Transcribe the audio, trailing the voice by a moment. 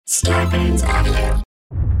Scarpins Audio.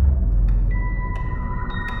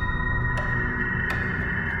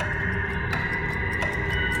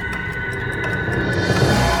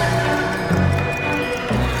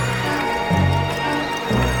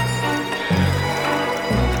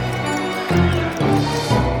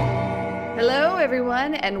 Hello,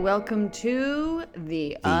 everyone, and welcome to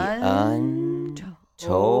the Untold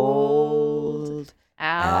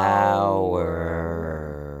Hour.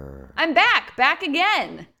 I'm back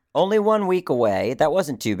again. Only 1 week away. That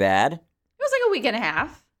wasn't too bad. It was like a week and a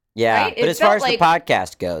half. Yeah, right? but as far as the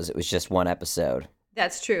podcast goes, it was just one episode.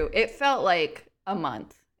 That's true. It felt like a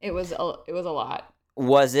month. It was a lot.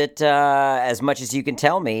 Was it, as much as you can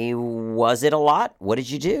tell me, was it a lot? What did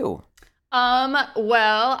you do?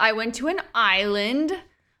 Well, I went to an island.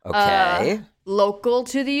 Okay. Local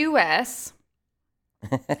to the U.S.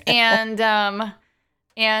 and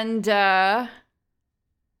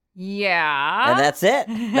yeah. And that's it.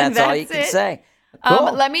 That's all you can say.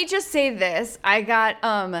 Cool. Let me just say this.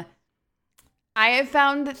 I have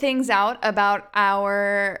found things out about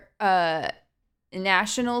our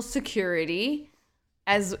national security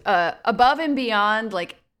as above and beyond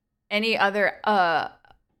like any other out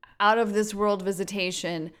of this world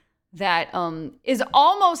visitation that is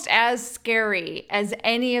almost as scary as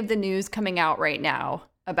any of the news coming out right now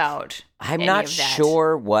about I'm any not of that.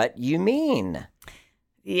 sure what you mean.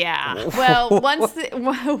 Yeah. Well,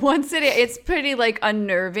 it's pretty like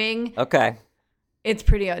unnerving. Okay. It's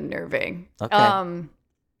pretty unnerving. Okay.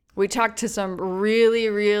 We talked to some really,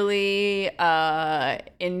 really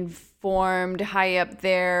informed, high up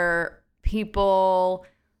there people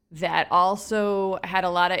that also had a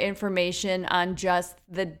lot of information on just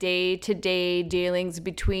the day-to-day dealings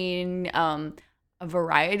between a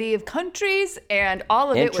variety of countries, and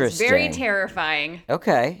all of it was very terrifying.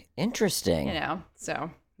 Okay, interesting. You know,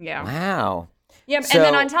 so, yeah. Wow. Yeah, So- and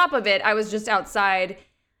then on top of it, I was just outside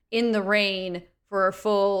in the rain for a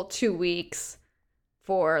full 2 weeks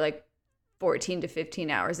for like 14 to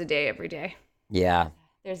 15 hours a day every day. Yeah.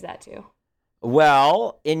 There's that too.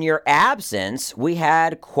 Well, in your absence, we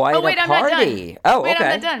had quite a party. I'm not done. Oh, Wait, okay.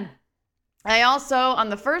 I'm not done. I also, on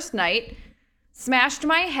the first night, smashed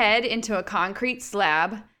my head into a concrete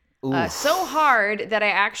slab so hard that I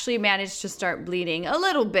actually managed to start bleeding a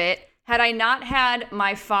little bit. Had I not had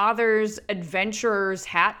my father's adventurer's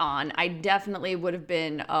hat on, I definitely would have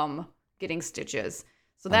been getting stitches.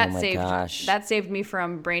 So that saved me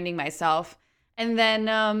from braining myself. And then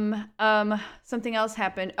something else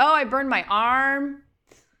happened. Oh, I burned my arm.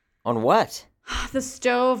 On what? The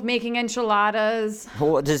stove making enchiladas.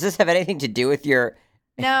 Well, does this have anything to do with your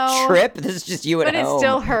trip? This is just you at home. But it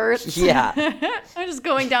still hurts. Yeah. I'm just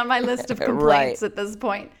going down my list of complaints at this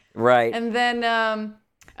point. Right. And then,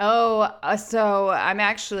 so I'm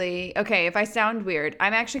actually, okay, if I sound weird,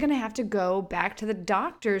 I'm actually going to have to go back to the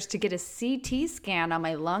doctors to get a CT scan on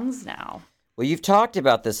my lungs now. Well, you've talked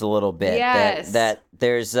about this a little bit. Yes. That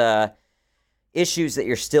there's issues that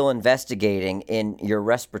you're still investigating in your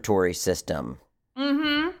respiratory system.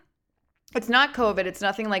 Mm-hmm. It's not COVID. It's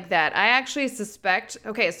nothing like that. I actually suspect,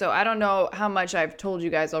 okay, so I don't know how much I've told you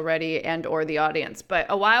guys already and or the audience, but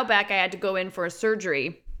a while back I had to go in for a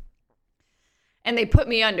surgery and they put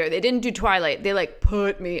me under. They didn't do Twilight. They like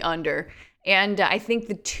put me under. And I think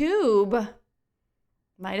the tube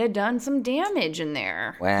might have done some damage in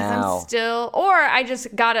there. Wow. Or I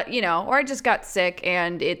just got or I just got sick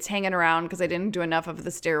and it's hanging around because I didn't do enough of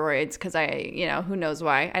the steroids because who knows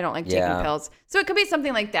why. I don't like taking pills. So it could be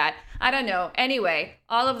something like that. I don't know. Anyway,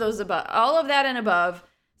 all of that and above.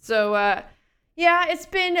 So, yeah, it's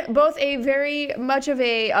been both a very much of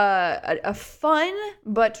a fun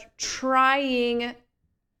but trying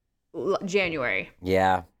January.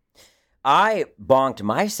 Yeah. I bonked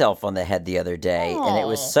myself on the head the other day, and it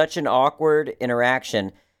was such an awkward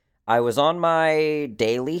interaction. I was on my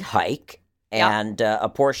daily hike, and a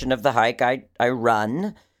portion of the hike I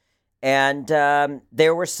run, and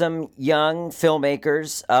there were some young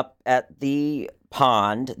filmmakers up at the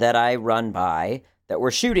pond that I run by that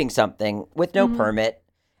were shooting something with no permit.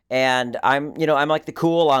 And I'm like the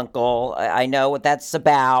cool uncle. I know what that's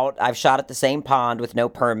about. I've shot at the same pond with no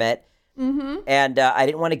permit. Mm-hmm. And I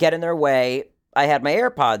didn't want to get in their way. I had my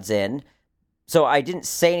AirPods in, so I didn't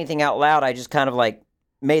say anything out loud. I just kind of like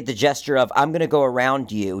made the gesture of, I'm going to go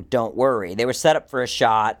around you, don't worry. They were set up for a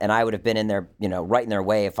shot, and I would have been in there, right in their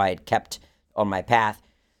way if I had kept on my path.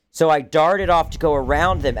 So I darted off to go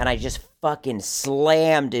around them, and I just fucking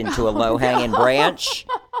slammed into a low-hanging branch.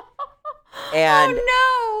 And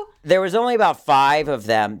there was only about 5 of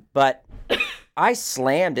them, but I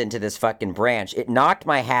slammed into this fucking branch. It knocked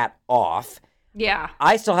my hat off. Yeah.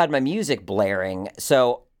 I still had my music blaring,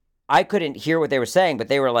 so I couldn't hear what they were saying, but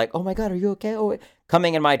they were like, "Oh my God, are you okay?" Oh,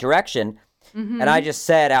 coming in my direction. And I just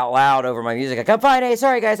said out loud over my music, like, "I'm fine. Hey,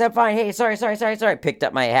 sorry guys, I'm fine. Hey, sorry. Picked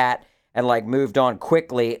up my hat and like moved on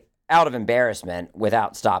quickly out of embarrassment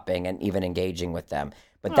without stopping and even engaging with them.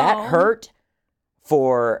 But that hurt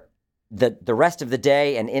for the rest of the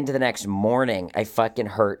day and into the next morning. I fucking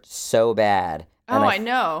hurt so bad. And I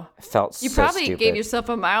know. I felt you so probably stupid. gave yourself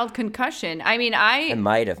a mild concussion. I mean, I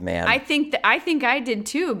might have, man. I think I did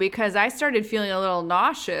too, because I started feeling a little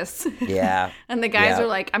nauseous. Yeah. And the guys were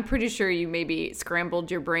like, "I'm pretty sure you maybe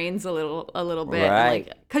scrambled your brains a little bit."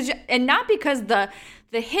 Right. And not because the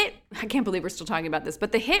hit, I can't believe we're still talking about this,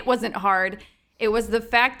 but the hit wasn't hard. It was the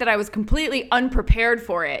fact that I was completely unprepared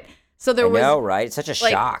for it. So there was, I know, right? It's such a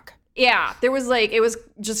shock. Yeah, there was like, it was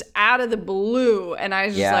just out of the blue, and I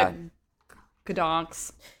was just like,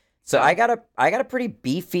 gadonks. So I got a pretty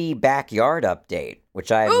beefy backyard update,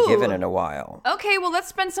 which I haven't given in a while. Okay, well, let's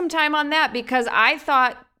spend some time on that, because I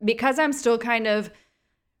thought, because I'm still kind of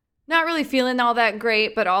not really feeling all that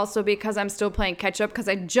great, but also because I'm still playing catch up, because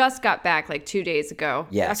I just got back like 2 days ago.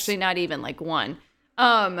 Yes. Actually, not even like one.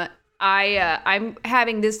 I'm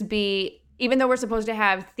having this be, even though we're supposed to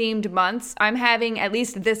have themed months, I'm having at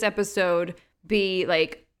least this episode be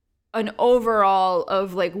like an overall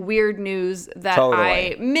of like weird news that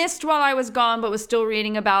I missed while I was gone, but was still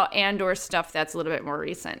reading about, and or stuff that's a little bit more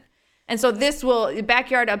recent. And so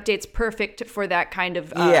Backyard Update's perfect for that kind of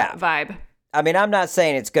vibe. I mean, I'm not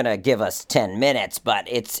saying it's going to give us 10 minutes, but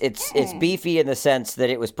it's beefy in the sense that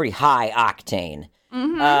it was pretty high octane.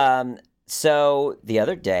 So the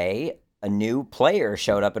other day, a new player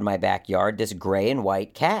showed up in my backyard, this gray and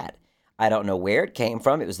white cat. I don't know where it came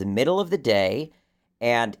from. It was the middle of the day,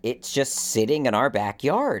 and it's just sitting in our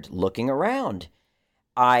backyard looking around.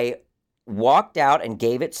 I walked out and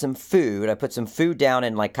gave it some food. I put some food down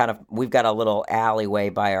in like we've got a little alleyway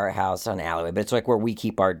by our house, not an alleyway, but it's like where we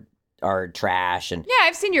keep our trash. And yeah,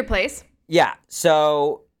 I've seen your place. Yeah,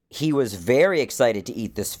 so he was very excited to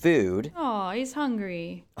eat this food. Oh, he's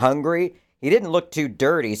hungry. He didn't look too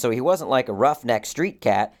dirty, so he wasn't like a roughneck street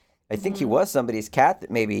cat. I think he was somebody's cat that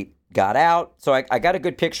maybe got out. So I got a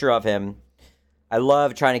good picture of him. I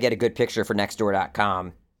love trying to get a good picture for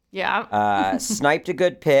nextdoor.com. Yeah. Sniped a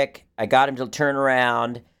good pic. I got him to turn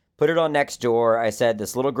around, put it on Nextdoor. I said,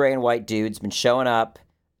 "This little gray and white dude's been showing up.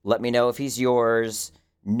 Let me know if he's yours."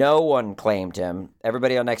 No one claimed him.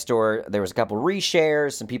 Everybody on Nextdoor, there was a couple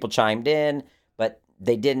reshares, some people chimed in, but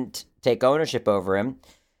they didn't take ownership over him.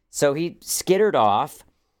 So he skittered off.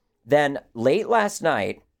 Then late last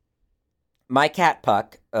night, my cat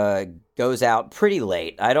Puck goes out pretty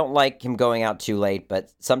late. I don't like him going out too late,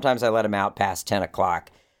 but sometimes I let him out past 10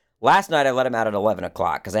 o'clock. Last night, I let him out at 11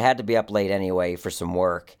 o'clock because I had to be up late anyway for some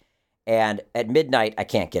work. And at midnight, I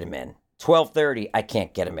can't get him in. 12:30, I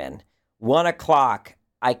can't get him in. 1 o'clock,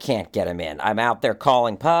 I can't get him in. I'm out there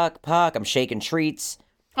calling Puck. I'm shaking treats.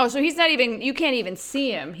 Oh, so he's not even, you can't even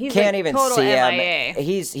see him. He's can't like even total see MIA.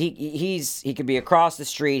 him. He could be across the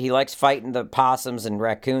street. He likes fighting the possums and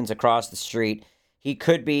raccoons across the street. He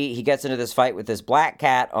gets into this fight with this black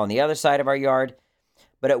cat on the other side of our yard.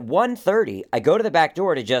 But at 1:30, I go to the back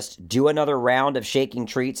door to just do another round of shaking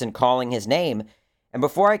treats and calling his name. And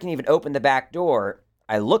before I can even open the back door,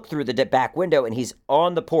 I look through the back window and he's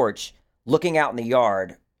on the porch looking out in the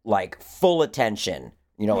yard, like full attention,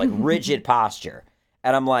 like rigid posture.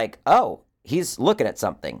 And I'm like, oh, he's looking at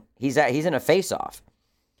something. He's in a face-off.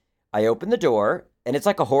 I open the door, and it's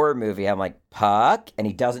like a horror movie. I'm like, Puck, and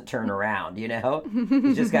he doesn't turn around,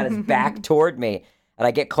 He's just got his back toward me. And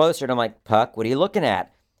I get closer, and I'm like, Puck, what are you looking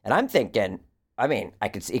at? And I'm thinking, I mean, I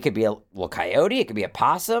could see, it could be a little coyote, it could be a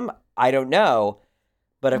possum, I don't know.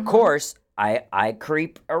 But of course, I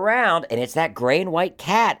creep around, and it's that gray and white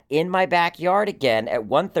cat in my backyard again at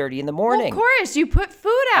 1:30 in the morning. Well, of course, you put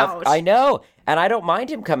food out. I know. And I don't mind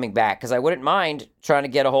him coming back because I wouldn't mind trying to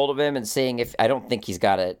get a hold of him and seeing if, I don't think he's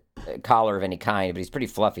got a collar of any kind, but he's pretty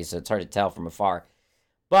fluffy, so it's hard to tell from afar.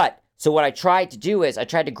 But, so what I tried to do is I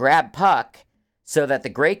tried to grab Puck so that the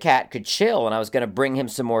gray cat could chill, and I was going to bring him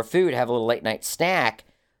some more food, have a little late night snack.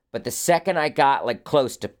 But the second I got like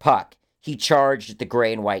close to Puck, he charged at the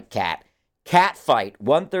gray and white cat. Cat fight,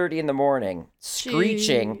 1:30 in the morning,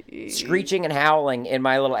 screeching and howling in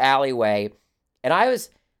my little alleyway. And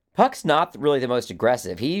Puck's not really the most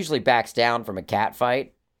aggressive. He usually backs down from a cat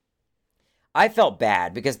fight. I felt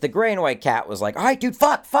bad because the gray and white cat was like, all right, dude,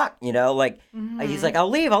 fuck. He's like, I'll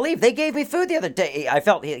leave. They gave me food the other day. I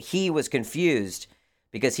felt he was confused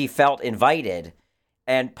because he felt invited.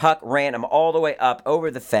 And Puck ran him all the way up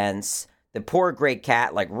over the fence. The poor gray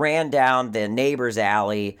cat ran down the neighbor's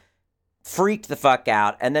alley, freaked the fuck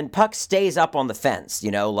out. And then Puck stays up on the fence,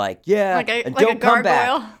 like, yeah, and like don't a come back.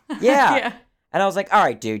 gargoyle. Yeah. Yeah. And I was like, all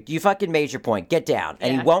right, dude, you fucking made your point. Get down.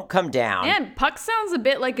 And he won't come down. Man, Puck sounds a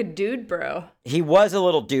bit like a dude bro. He was a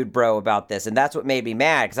little dude bro about this. And that's what made me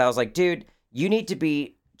mad. Because I was like, dude, you need to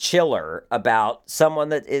be chiller about someone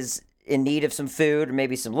that is in need of some food or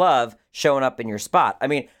maybe some love showing up in your spot. I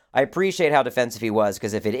mean, I appreciate how defensive he was.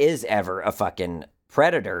 Because if it is ever a fucking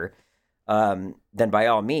predator, then by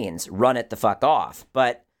all means, run it the fuck off.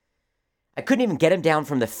 But I couldn't even get him down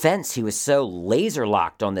from the fence. He was so laser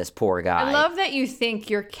locked on this poor guy. I love that you think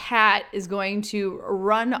your cat is going to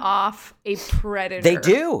run off a predator. They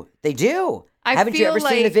do. Haven't you ever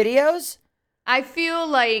seen the videos? I feel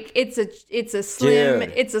like it's a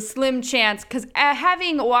slim chance because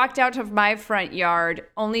having walked out of my front yard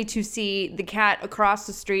only to see the cat across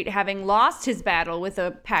the street having lost his battle with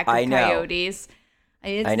a pack of coyotes.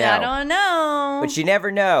 I know. I don't know. But you never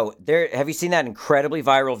know. Have you seen that incredibly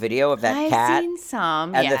viral video of that cat? I've seen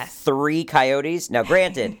some, and the 3 coyotes? Now,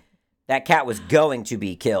 granted, that cat was going to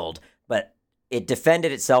be killed, but it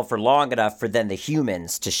defended itself for long enough for then the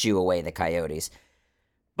humans to shoo away the coyotes.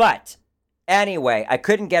 But anyway, I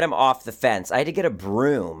couldn't get him off the fence. I had to get a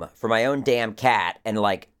broom for my own damn cat and,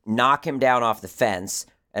 knock him down off the fence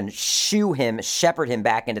and shepherd him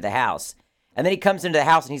back into the house. And then he comes into the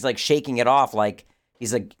house and he's, shaking it off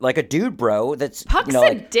he's like a dude bro that's, Puck's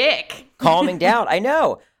a dick. Calming down. I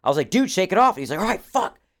know. I was like, dude, shake it off. And he's like, all right,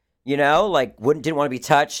 fuck. Didn't want to be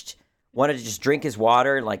touched. Wanted to just drink his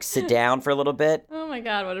water and sit down for a little bit. Oh my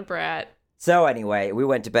God, what a brat. So anyway, we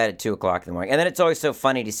went to bed at 2:00 in the morning. And then it's always so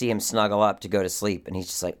funny to see him snuggle up to go to sleep. And he's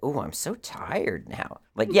just like, oh, I'm so tired now.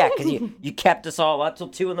 Yeah, because you kept us all up till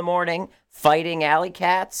 2 a.m. fighting alley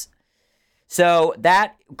cats. So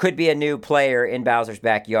that could be a new player in Bowser's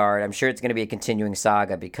backyard. I'm sure it's going to be a continuing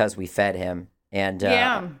saga because we fed him. And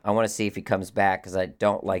I want to see if he comes back because I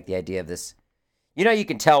don't like the idea of this. You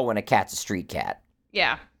can tell when a cat's a street cat.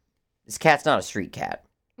 Yeah. This cat's not a street cat.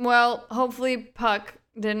 Well, hopefully Puck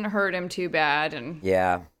didn't hurt him too bad. And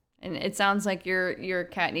it sounds like your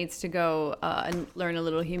cat needs to go and learn a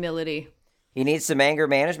little humility. He needs some anger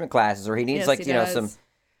management classes, or he needs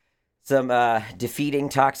some defeating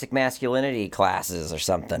toxic masculinity classes or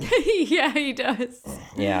something. Yeah, he does.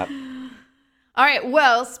 Yeah. All right.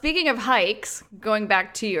 Well, speaking of hikes, going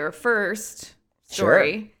back to your first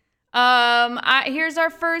story. Sure. Here's our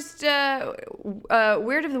first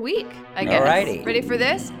weird of the week, I guess. Alrighty. Ready for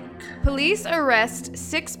this? Police arrest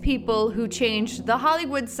 6 people who changed the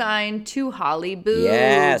Hollywood sign to Hollyboob.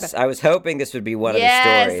 Yes, I was hoping this would be one of the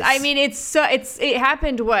stories. Yes, I mean it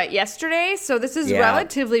happened yesterday, so this is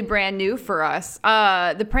relatively brand new for us.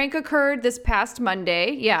 The prank occurred this past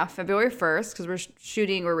Monday, February 1st, because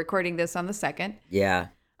we're recording this on the 2nd. Yeah.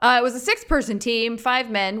 It was a 6-person team,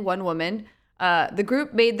 5 men, 1 woman. The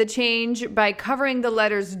group made the change by covering the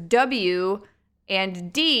letters W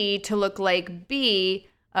and D to look like B.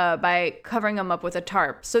 By covering them up with a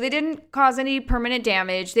tarp. So they didn't cause any permanent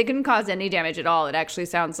damage. They couldn't cause any damage at all. It actually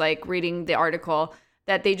sounds like, reading the article,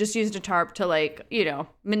 that they just used a tarp to,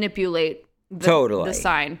 manipulate the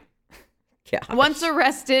sign. Gosh. Once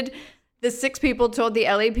arrested, the 6 people told the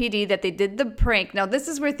LAPD that they did the prank. Now, this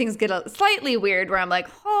is where things get slightly weird, where I'm like,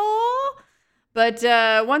 oh. But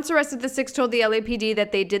once arrested, the 6 told the LAPD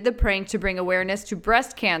that they did the prank to bring awareness to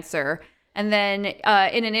breast cancer. And then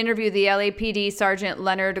in an interview, the LAPD Sergeant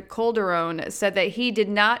Leonard Calderon said that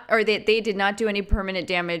they did not do any permanent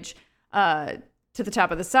damage to the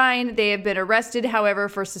top of the sign. They have been arrested, however,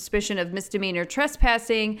 for suspicion of misdemeanor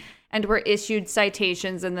trespassing and were issued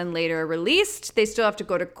citations and then later released. They still have to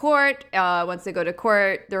go to court. Once they go to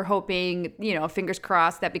court, they're hoping, fingers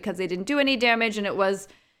crossed, that because they didn't do any damage and it was,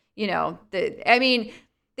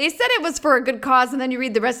 they said it was for a good cause, and then you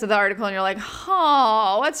read the rest of the article and you're like,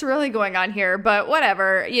 oh, what's really going on here? But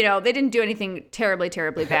whatever, they didn't do anything terribly,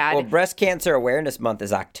 terribly bad. Well, Breast Cancer Awareness Month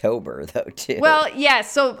is October, though, too. Well, yeah,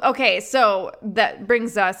 so that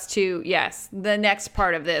brings us to, the next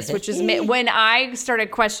part of this, which is when I started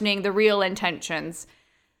questioning the real intentions.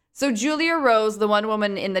 So Julia Rose, the one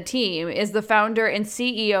woman in the team, is the founder and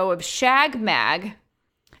CEO of Shag Mag.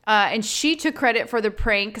 And she took credit for the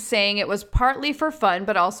prank, saying it was partly for fun,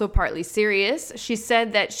 but also partly serious. She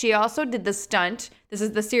said that she also did the stunt. This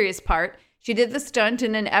is the serious part. She did the stunt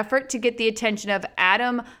in an effort to get the attention of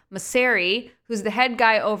Adam Mosseri, who's the head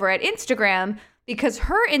guy over at Instagram, because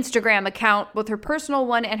her Instagram account, both her personal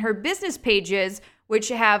one and her business pages, which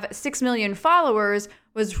have 6 million followers,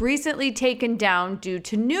 was recently taken down due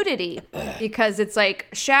to nudity. Because it's like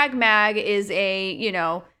Shag Mag is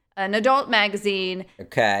a, an adult magazine.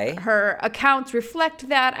 Okay. Her accounts reflect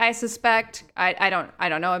that, I suspect. I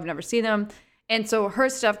don't know. I've never seen them. And so her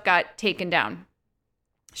stuff got taken down.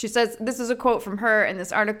 She says, this is a quote from her in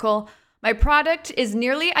this article. My product is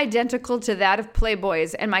nearly identical to that of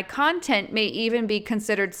Playboy's, and my content may even be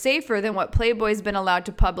considered safer than what Playboy's been allowed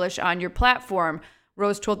to publish on your platform,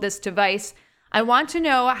 Rose told this to Vice. I want to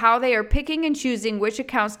know how they are picking and choosing which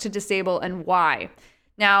accounts to disable and why.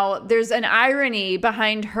 Now, there's an irony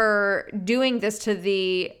behind her doing this to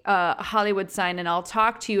the Hollywood sign, and I'll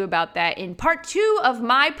talk to you about that in part 2 of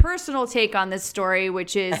my personal take on this story,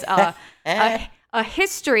 which is a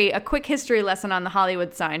quick history lesson on the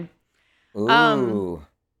Hollywood sign. Ooh.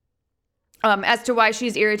 As to why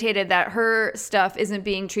she's irritated that her stuff isn't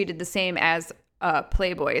being treated the same as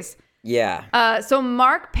Playboy's. Yeah. So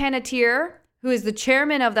Mark Panettiere, who is the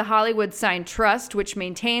chairman of the Hollywood Sign Trust, which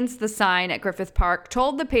maintains the sign at Griffith Park,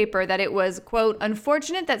 told the paper that it was, quote,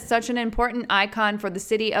 unfortunate that such an important icon for the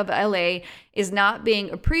city of LA is not being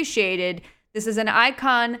appreciated. This is an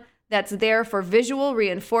icon that's there for visual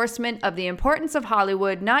reinforcement of the importance of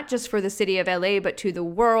Hollywood, not just for the city of LA, but to the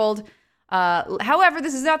world. However,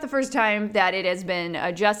 this is not the first time that it has been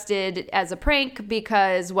adjusted as a prank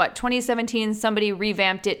because, 2017, somebody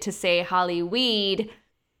revamped it to say Hollyweed,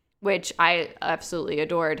 which I absolutely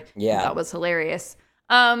adored. Yeah. That was hilarious.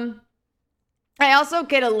 I also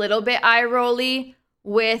get a little bit eye-rolly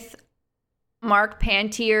with Mark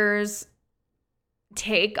Pantier's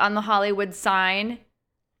take on the Hollywood sign.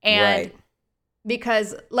 And right.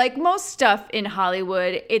 Because, like most stuff in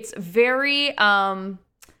Hollywood, it's very...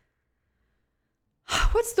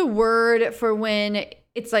 what's the word for when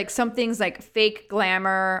it's like something's like fake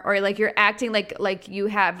glamour or like you're acting like you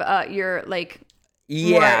have you're like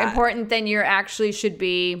more important than you actually should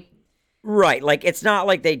be. Right, like it's not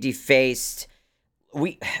like they defaced.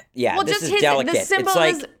 Well, this is delicate.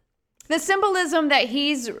 The symbolism that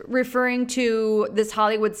he's referring to this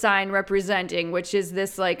Hollywood sign representing, which is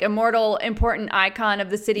this like immortal, important icon of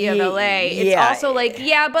the city of LA. It's also like,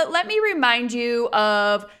 but let me remind you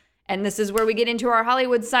of. And this is where we get into our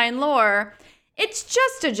Hollywood sign lore. It's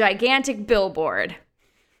just a gigantic billboard.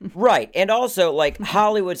 Right. And also, like,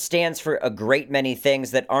 Hollywood stands for a great many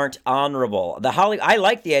things that aren't honorable. I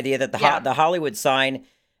like the idea that the Hollywood sign,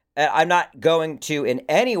 I'm not going to in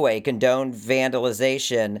any way condone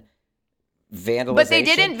vandalization. But they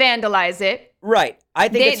didn't vandalize it. Right. I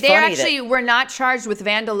think they actually were not charged with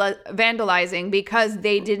vandalizing because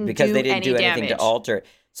they didn't do anything damage. To alter it.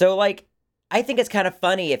 So, like, I think it's kind of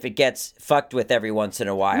funny if it gets fucked with every once in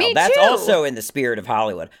a while. Me That's too. Also in the spirit of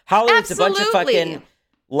Hollywood. Hollywood's Absolutely. A bunch of fucking,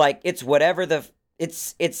 like, it's whatever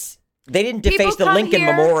it's, they didn't deface the Lincoln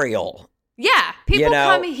Memorial. Yeah. People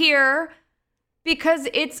come here because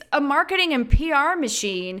it's a marketing and PR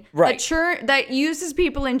machine that uses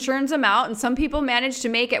people and churns them out. And some people manage to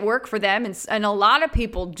make it work for them. And a lot of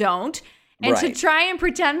people don't. And to try and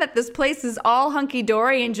pretend that this place is all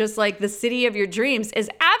hunky-dory and just like the city of your dreams is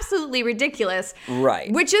absolutely ridiculous.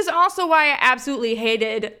 Right. Which is also why I absolutely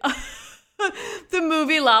hated the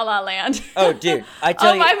movie La La Land. Oh, dude. I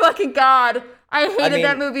tell you. Oh, my fucking God. I hated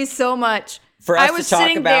that movie so much. For us to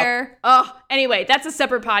talk about... there. Oh, anyway, that's a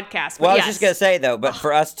separate podcast. Well, I was just going to say, though, but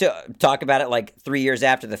for us to talk about it like 3 years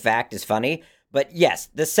after the fact is funny. But yes,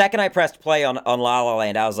 the second I pressed play on La La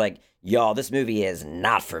Land, I was like, y'all, this movie is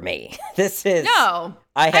not for me. This is... No.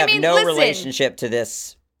 I have no relationship to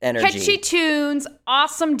this energy. Catchy tunes,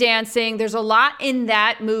 awesome dancing. There's a lot in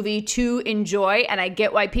that movie to enjoy, and I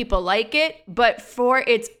get why people like it. But for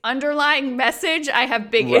its underlying message, I have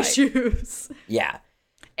big issues. Yeah.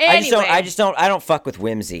 Anyway. I don't fuck with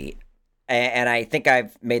whimsy. And I think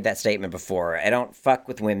I've made that statement before. I don't fuck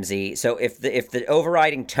with whimsy. So if the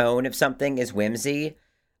overriding tone of something is whimsy,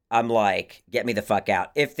 I'm like, get me the fuck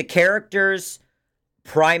out. If the character's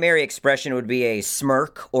primary expression would be a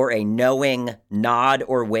smirk or a knowing nod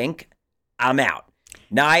or wink, I'm out.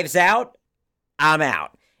 Knives Out, I'm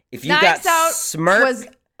out. If you Knives got Out smirk, was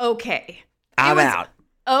okay. I'm out.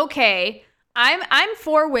 Okay. I'm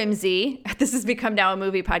for whimsy. This has become now a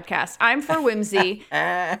movie podcast. I'm for whimsy.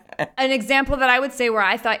 An example that I would say where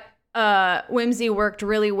I thought whimsy worked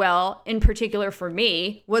really well, in particular for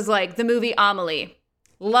me, was like the movie Amelie.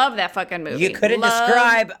 Love that fucking movie. You couldn't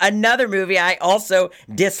describe another movie I also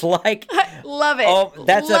dislike. Love it. Oh,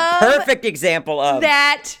 that's a perfect example of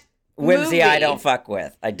that whimsy movie. I don't fuck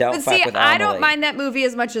with. I don't fuck with Amelie. I don't mind that movie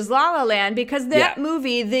as much as La La Land because that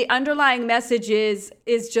movie, the underlying message is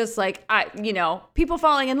just like, people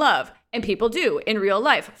falling in love. And people do in real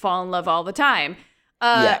life fall in love all the time.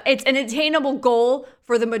 It's an attainable goal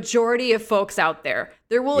for the majority of folks out there.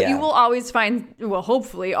 You will always find,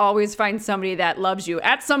 hopefully always find somebody that loves you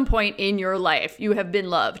at some point in your life. You have been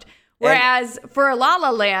loved. Whereas for La La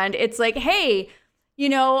Land, it's like, hey,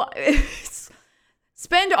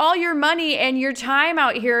 spend all your money and your time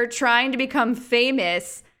out here trying to become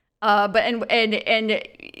famous. What?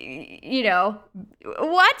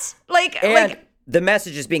 Like the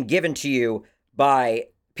message is being given to you by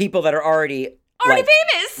people that are already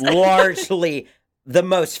famous, largely the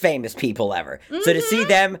most famous people ever. Mm-hmm. So to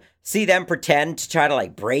see them pretend to try to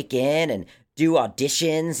break in and do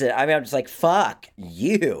auditions, I'm just like, fuck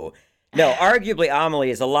you. No, arguably Amelie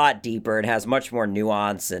is a lot deeper and has much more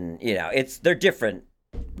nuance, and they're different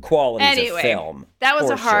qualities of film. That was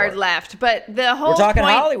a hard left, but the whole we're talking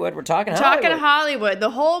point, Hollywood. We're talking Hollywood. The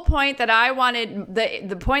whole point that I wanted,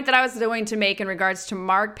 the point that I was going to make in regards to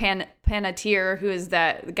Mark Panettiere, who is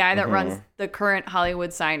the guy that runs the current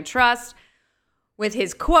Hollywood Sign Trust, with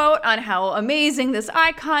his quote on how amazing this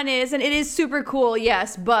icon is, and it is super cool,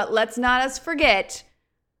 yes, but let's not forget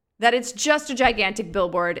that it's just a gigantic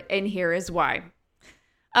billboard, and here is why.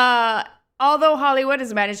 Although Hollywood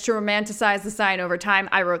has managed to romanticize the sign over time,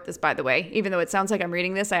 I wrote this, by the way, even though it sounds like I'm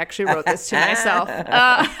reading this, I actually wrote this to myself.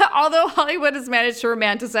 Although Hollywood has managed to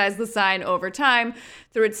romanticize the sign over time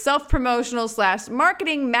through its self-promotional /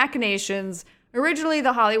 marketing machinations, originally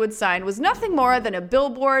the Hollywood sign was nothing more than a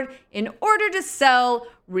billboard in order to sell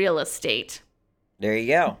real estate. There you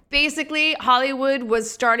go. Basically, Hollywood was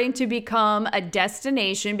starting to become a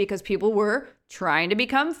destination because people were trying to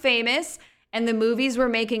become famous. And the movies were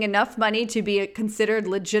making enough money to be considered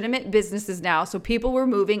legitimate businesses now. So people were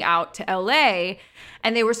moving out to LA,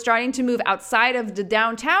 and they were starting to move outside of the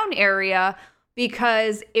downtown area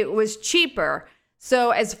because it was cheaper.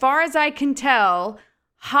 So as far as I can tell,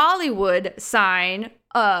 Hollywood sign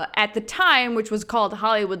at the time, which was called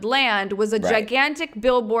Hollywood Land, was a gigantic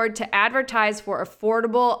billboard to advertise for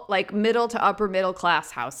affordable, middle to upper middle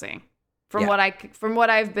class housing, from what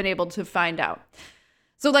I've been able to find out.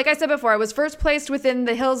 So like I said before, I was first placed within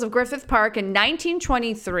the hills of Griffith Park in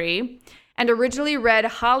 1923 and originally read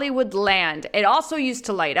Hollywood Land. It also used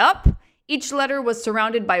to light up. Each letter was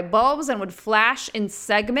surrounded by bulbs and would flash in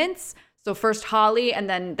segments. So first Holly, and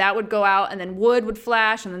then that would go out, and then wood would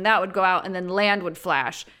flash, and then that would go out, and then land would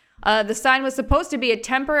flash. The sign was supposed to be a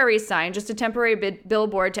temporary sign, just a temporary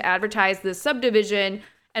billboard to advertise the subdivision,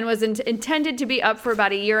 and was intended to be up for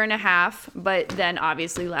about a year and a half, but then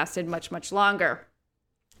obviously lasted much, much longer.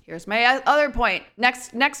 Here's my other point.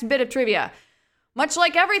 Next bit of trivia. Much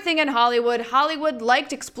like everything in Hollywood, Hollywood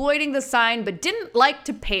liked exploiting the sign, but didn't like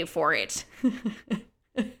to pay for it. Oh,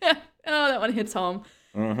 that one hits home.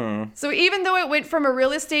 Mm-hmm. So even though it went from a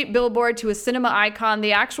real estate billboard to a cinema icon,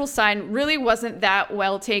 the actual sign really wasn't that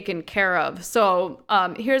well taken care of. So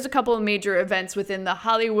here's a couple of major events within the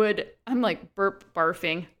Hollywood. I'm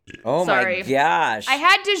barfing. Oh, sorry. My gosh. I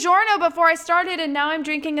had DiGiorno before I started, and now I'm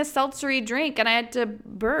drinking a seltzery drink, and I had to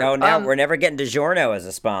burp. Oh, no, we're never getting DiGiorno as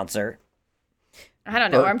a sponsor. I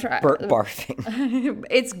don't know. I'm trying. Barfing.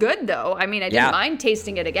 It's good, though. I mean, I didn't mind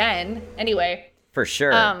tasting it again. Anyway. For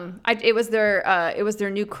sure. It was their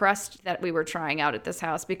new crust that we were trying out at this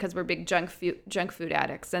house because we're big junk food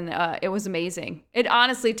addicts, and it was amazing. It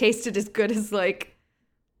honestly tasted as good as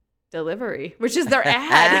Delivery, which is their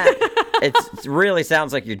ad. It really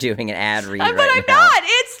sounds like you're doing an ad read but I'm now. not.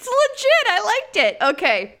 It's legit. I liked it.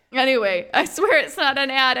 Okay. Anyway, I swear it's not an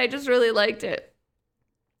ad. I just really liked it.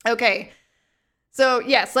 Okay. So,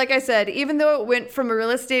 yes, like I said, even though it went from a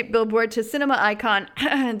real estate billboard to cinema icon,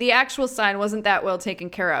 the actual sign wasn't that well taken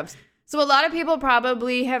care of. So a lot of people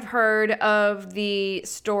probably have heard of the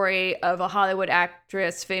story of a Hollywood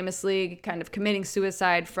actress famously kind of committing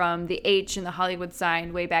suicide from the H in the Hollywood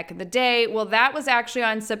sign way back in the day. Well, that was actually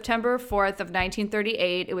on September 4th of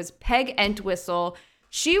 1938. It was Peg Entwistle.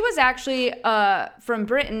 She was actually from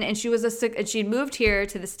Britain, and she'd moved here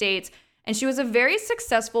to the States. And she was a very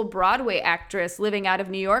successful Broadway actress living out of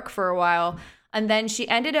New York for a while. And then she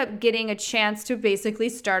ended up getting a chance to basically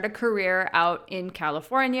start a career out in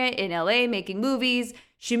California, in LA, making movies.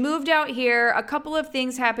 She moved out here. A couple of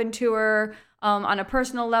things happened to her on a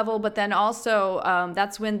personal level, but then also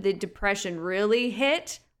that's when the Depression really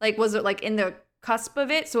hit. Was it in the cusp of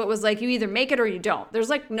it? So it was you either make it or you don't.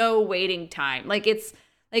 There's no waiting time. It's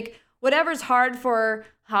whatever's hard for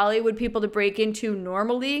Hollywood people to break into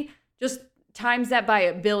normally, just times that by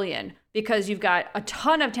 1 billion, because you've got a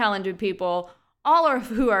ton of talented people,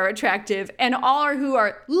 who are attractive, and who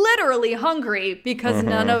are literally hungry because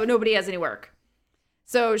nobody has any work.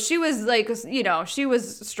 So she was she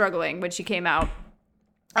was struggling when she came out.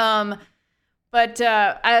 But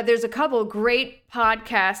there's a couple great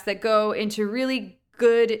podcasts that go into really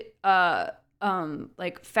good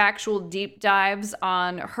like factual deep dives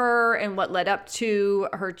on her and what led up to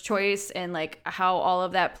her choice and like how all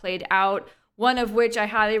of that played out. One of which I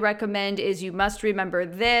highly recommend is You Must Remember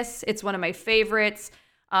This. It's one of my favorites.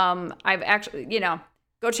 I've actually,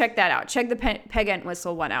 go check that out. Check the Peg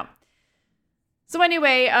Entwistle one out. So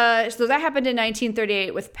anyway, so that happened in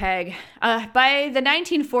 1938 with Peg. By the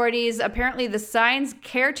 1940s, apparently the sign's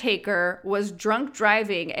caretaker was drunk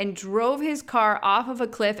driving and drove his car off of a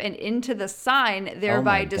cliff and into the sign,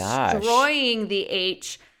 thereby destroying the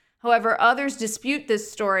H. However, others dispute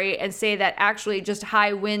this story and say that actually just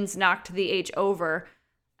high winds knocked the H over.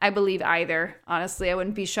 I believe either. Honestly, I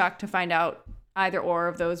wouldn't be shocked to find out either or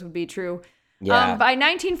of those would be true. Yeah. By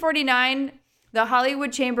 1949... the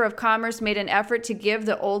Hollywood Chamber of Commerce made an effort to give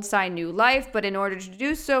the old sign new life, but in order to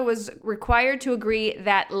do so was required to agree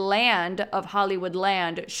that land of Hollywood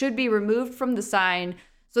land should be removed from the sign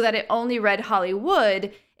so that it only read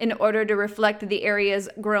Hollywood in order to reflect the area's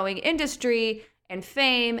growing industry and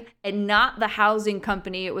fame and not the housing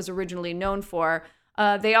company it was originally known for.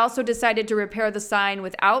 They also decided to repair the sign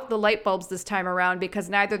without the light bulbs this time around because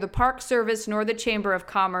neither the Park Service nor the Chamber of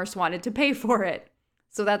Commerce wanted to pay for it.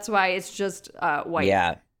 So that's why it's just white.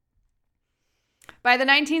 Yeah. By the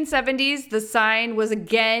 1970s, the sign was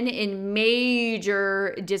again in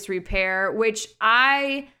major disrepair, which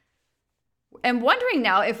I am wondering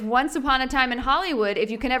now if Once Upon a Time in Hollywood,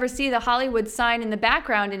 if you can ever see the Hollywood sign in the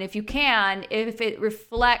background, and if you can, if it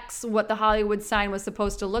reflects what the Hollywood sign was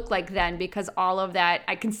supposed to look like then, because all of that,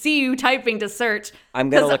 I can see you typing to search. I'm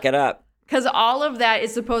going to look it up. Because all of that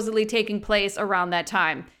is supposedly taking place around that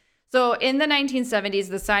time. So in the 1970s,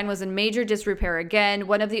 the sign was in major disrepair again.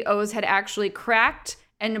 One of the O's had actually cracked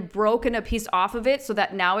and broken a piece off of it so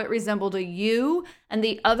that now it resembled a U, and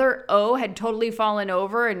the other O had totally fallen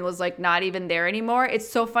over and was like not even there anymore. It's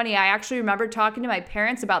so funny. I actually remember talking to my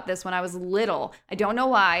parents about this when I was little. I don't know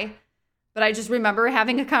why, but I just remember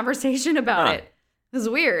having a conversation about it. It was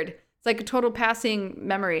weird. It's like a total passing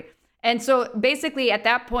memory. And so basically at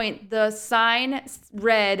that point, the sign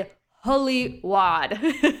read Hollywod.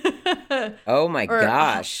 Oh my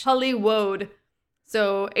gosh. Hollywood.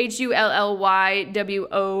 So HULLYWOD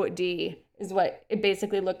is what it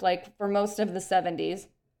basically looked like for most of the 70s.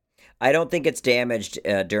 I don't think it's damaged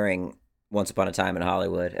during Once Upon a Time in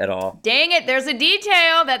Hollywood at all. Dang it, there's a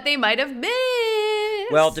detail that they might have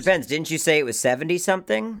missed. Well, it depends. Didn't you say it was 70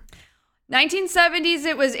 something? 1970s,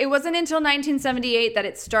 it wasn't until 1978 that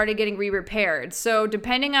it started getting re-repaired. So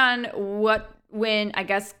depending on when I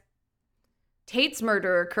guess Tate's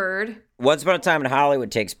murder occurred. Once Upon a Time in Hollywood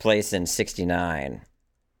takes place in 1969.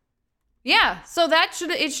 Yeah, so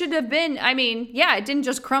it should have been, I mean, yeah, it didn't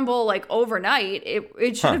just crumble like overnight.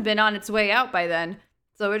 It should have been on its way out by then.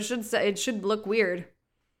 So it should look weird.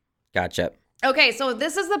 Gotcha. Okay, so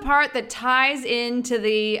this is the part that ties into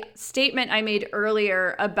the statement I made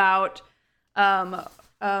earlier about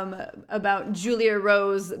Julia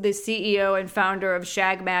Rose, the CEO and founder of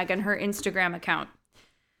Shag Mag, and her Instagram account.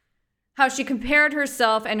 How she compared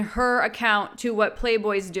herself and her account to what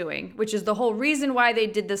Playboy's doing, which is the whole reason why they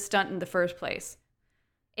did this stunt in the first place.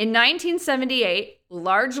 In 1978,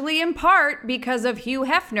 largely in part because of Hugh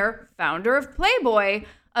Hefner, founder of Playboy,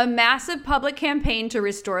 a massive public campaign to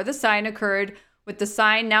restore the sign occurred, with the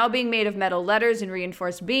sign now being made of metal letters and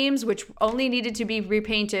reinforced beams, which only needed to be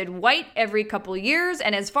repainted white every couple years.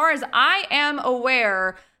 And as far as I am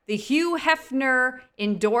aware, the Hugh Hefner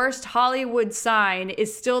endorsed Hollywood sign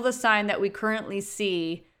is still the sign that we currently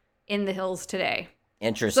see in the hills today.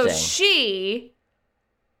 Interesting. So she,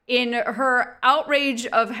 in her outrage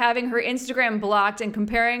of having her Instagram blocked and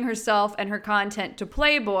comparing herself and her content to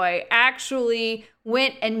Playboy, actually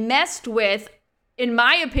went and messed with, in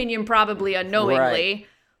my opinion, probably unknowingly,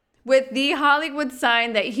 with the Hollywood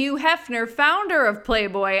sign that Hugh Hefner, founder of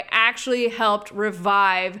Playboy, actually helped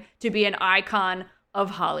revive to be an icon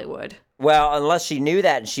of Hollywood. Well, unless she knew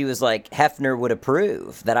that and she was like, Hefner would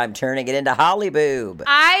approve that I'm turning it into Hollyboob.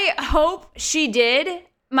 I hope she did.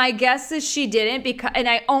 My guess is she didn't, and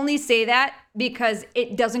I only say that because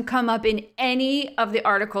it doesn't come up in any of the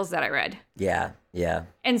articles that I read. Yeah.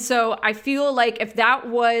 And so I feel like if that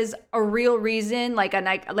was a real reason,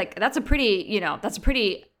 that's a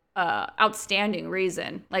pretty outstanding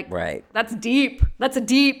reason. Right. That's deep. That's a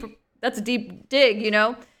deep dig,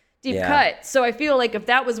 deep cut. So I feel like if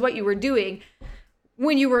that was what you were doing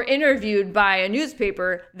when you were interviewed by a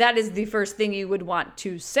newspaper, that is the first thing you would want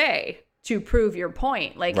to say to prove your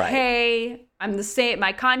point. Like, right. Hey, I'm the same.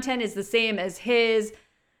 My content is the same as his.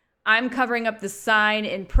 I'm covering up the sign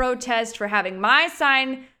in protest for having my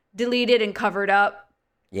sign deleted and covered up.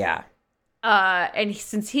 Yeah. And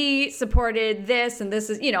since he supported this and this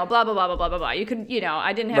is, blah, blah, blah, blah, blah, blah, blah. You could,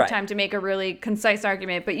 I didn't have time to make a really concise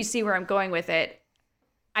argument, but you see where I'm going with it.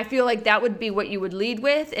 I feel like that would be what you would lead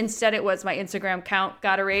with. Instead, it was my Instagram account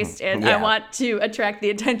got erased, and I want to attract the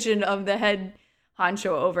attention of the head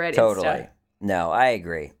honcho over at Totally. Insta. No, I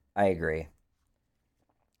agree.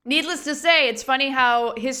 Needless to say, it's funny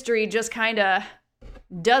how history just kind of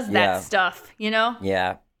does that stuff,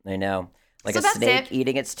 Yeah, I know. Like So a that's snake it.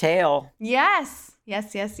 eating its tail. Yes.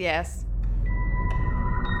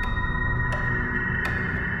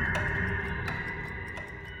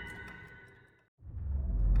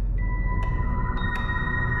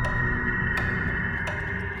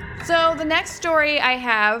 So the next story I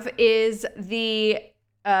have is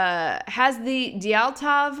has the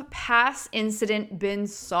Dyaltov Pass incident been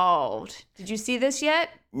solved? Did you see this yet?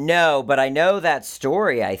 No, but I know that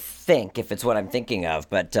story, I think, if it's what I'm thinking of.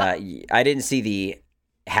 But I didn't see the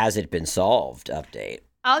has it been solved update.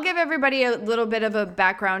 I'll give everybody a little bit of a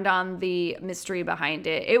background on the mystery behind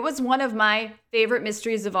it. It was one of my favorite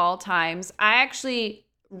mysteries of all times. I actually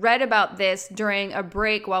read about this during a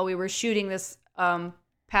break while we were shooting this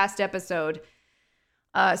past episode.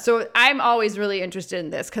 So I'm always really interested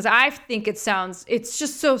in this because I think it's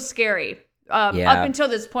just so scary. Up until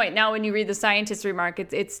this point. Now, when you read the scientist's remark,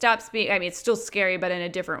 it stops being, it's still scary, but in a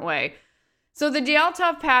different way. So the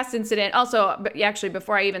Dyaltov Pass incident, also, actually,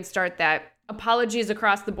 before I even start that, apologies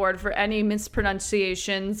across the board for any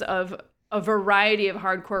mispronunciations of a variety of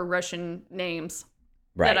hardcore Russian names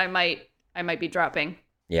that I might be dropping.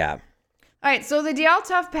 Yeah. All right, so the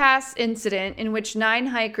Dyaltov Pass incident, in which 9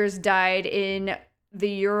 hikers died in the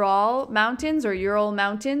Ural Mountains,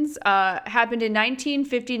 happened in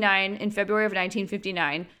 1959, in February of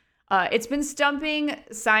 1959. It's been stumping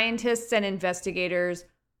scientists and investigators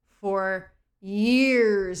for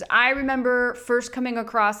years. I remember first coming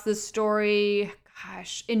across this story,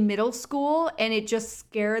 in middle school, and it just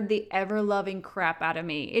scared the ever-loving crap out of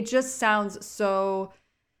me. It just sounds so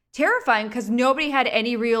terrifying because nobody had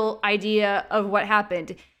any real idea of what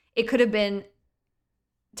happened. It could have been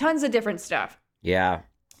tons of different stuff. Yeah.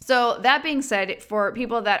 So that being said, for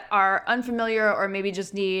people that are unfamiliar or maybe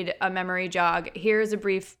just need a memory jog, here's a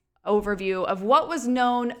brief overview of what was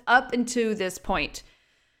known up until this point.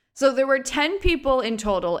 So there were 10 people in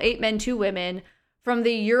total, 8 men, 2 women, from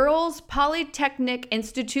the Urals Polytechnic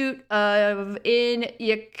Institute in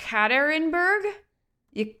Yekaterinburg.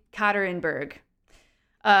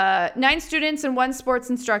 9 students and 1 sports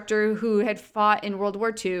instructor who had fought in World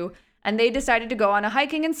War II, and they decided to go on a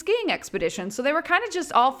hiking and skiing expedition. So they were kind of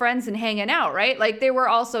just all friends and hanging out, right? Like they were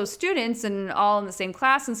also students and all in the same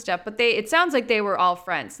class and stuff, but it sounds like they were all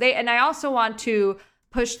friends. And I also want to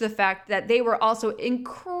push the fact that they were also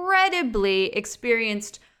incredibly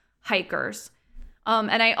experienced hikers.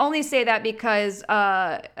 And I only say that because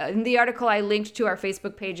in the article I linked to our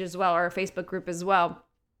Facebook page as well, or our Facebook group as well,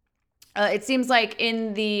 it seems like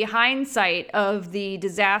in the hindsight of the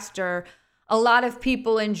disaster, a lot of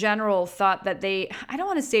people in general thought that I don't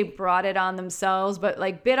want to say brought it on themselves, but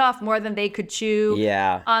like bit off more than they could chew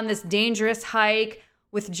on this dangerous hike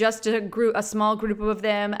with just a small group of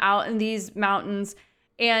them out in these mountains.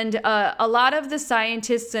 And a lot of the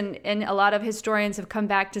scientists and a lot of historians have come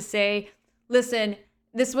back to say, listen,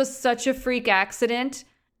 this was such a freak accident.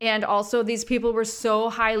 And also these people were so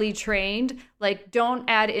highly trained. Like, don't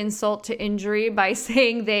add insult to injury by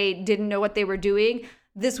saying they didn't know what they were doing.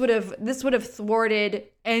 This would have thwarted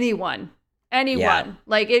anyone. Yeah.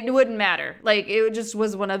 Like, it wouldn't matter. Like, it just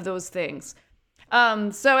was one of those things.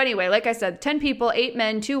 So anyway, like I said, 10 people, 8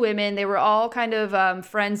 men, 2 women. They were all kind of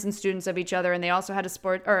friends and students of each other, and they also had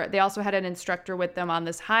an instructor with them on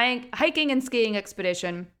this hiking and skiing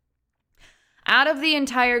expedition. Out of the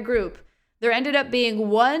entire group, there ended up being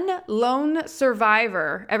 1 lone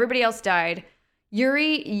survivor. Everybody else died.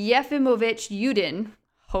 Yuri Yefimovich Yudin,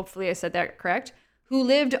 hopefully I said that correct, who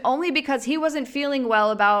lived only because he wasn't feeling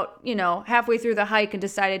well about, halfway through the hike and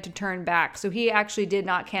decided to turn back. So he actually did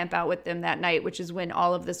not camp out with them that night, which is when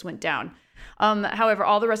all of this went down. However,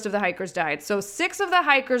 all the rest of the hikers died. So 6 of the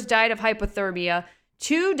hikers died of hypothermia,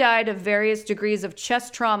 2 died of various degrees of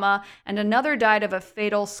chest trauma, and another died of a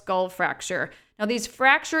fatal skull fracture. Now, these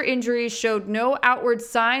fracture injuries showed no outward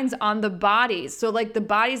signs on the bodies. So, like, the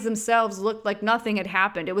bodies themselves looked like nothing had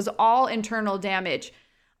happened. It was all internal damage,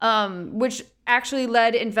 which actually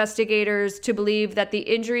led investigators to believe that the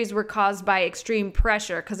injuries were caused by extreme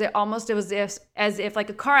pressure, because it was as if like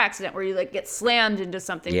a car accident where you like get slammed into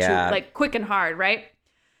something too, like quick and hard, right?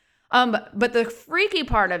 But the freaky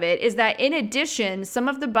part of it is that in addition, some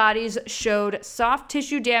of the bodies showed soft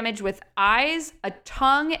tissue damage with eyes, a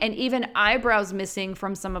tongue, and even eyebrows missing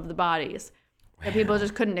from some of the bodies that people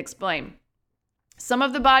just couldn't explain. Some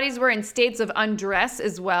of the bodies were in states of undress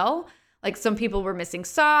as well. Like some people were missing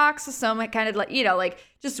socks, some kind of like, like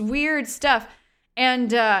just weird stuff.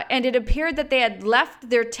 And it appeared that they had left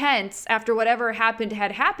their tents after whatever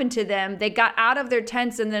had happened to them. They got out of their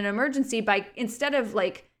tents in an emergency by, instead of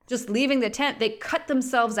like just leaving the tent, they cut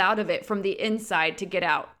themselves out of it from the inside to get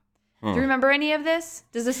out. Do you remember any of this?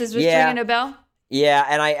 Is just ringing a bell? Yeah,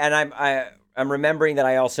 and I'm remembering that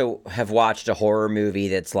I also have watched a horror movie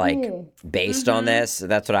that's like based on this.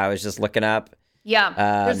 That's what I was just looking up.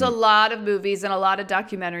 Yeah, there's a lot of movies and a lot of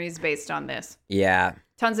documentaries based on this. Yeah.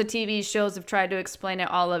 Tons of TV shows have tried to explain it,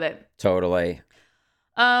 all of it. Totally.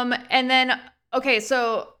 And then,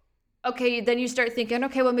 then you start thinking,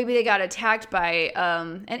 okay, well, maybe they got attacked by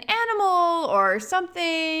an animal or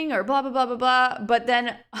something or blah, blah, blah, blah, blah. But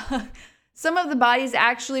then some of the bodies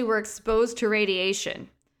actually were exposed to radiation,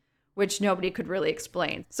 which nobody could really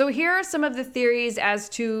explain. So here are some of the theories as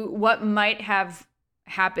to what might have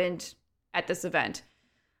happened at this event.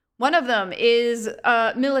 One of them is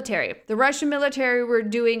military. The Russian military were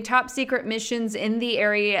doing top secret missions in the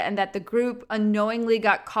area, and that the group unknowingly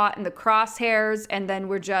got caught in the crosshairs and then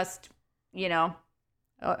were just,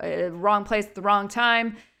 wrong place at the wrong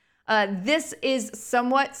time. This is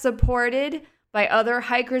somewhat supported by other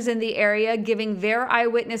hikers in the area giving their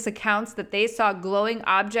eyewitness accounts that they saw glowing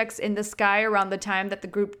objects in the sky around the time that the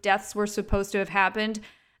group deaths were supposed to have happened,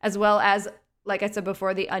 as well as, like I said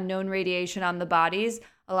before, the unknown radiation on the bodies.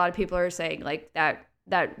 A lot of people are saying like that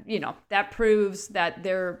proves that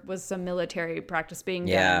there was some military practice being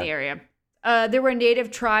done in the area. There were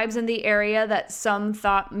native tribes in the area that some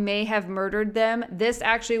thought may have murdered them. This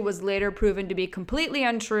actually was later proven to be completely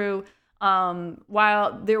untrue.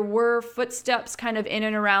 While there were footsteps kind of in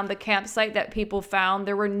and around the campsite that people found,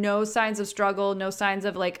 there were no signs of struggle, no signs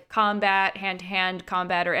of like combat, hand-to-hand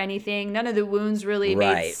combat or anything. None of the wounds really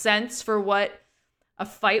made sense for what a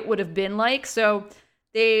fight would have been like. So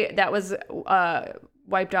that was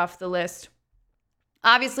wiped off the list.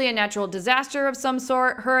 Obviously, a natural disaster of some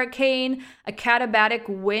sort, hurricane, a katabatic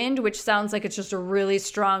wind, which sounds like it's just a really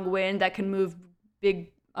strong wind that can move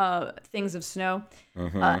big things of snow,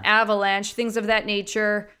 avalanche, things of that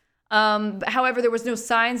nature. However, there was no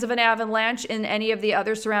signs of an avalanche in any of the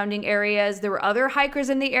other surrounding areas. There were other hikers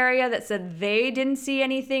in the area that said they didn't see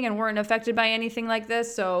anything and weren't affected by anything like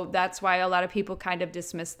this. So that's why a lot of people kind of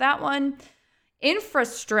dismissed that one.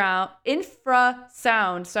 Infrasound,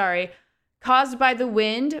 caused by the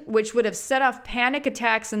wind, which would have set off panic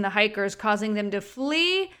attacks in the hikers, causing them to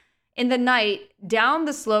flee in the night down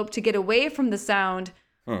the slope to get away from the sound,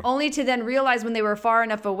 only to then realize when they were far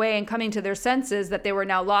enough away and coming to their senses that they were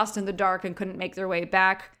now lost in the dark and couldn't make their way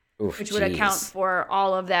back, which would account for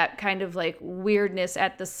all of that kind of like weirdness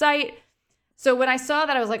at the site. So when I saw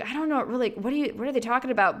that, I was like, I don't know, really, what are they talking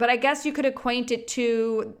about? But I guess you could acquaint it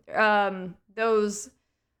to those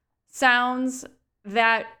sounds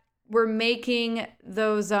that were making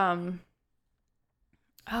those, what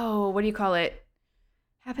do you call it?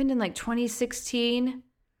 Happened in like 2016.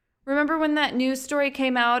 Remember when that news story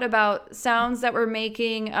came out about sounds that were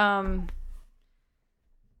making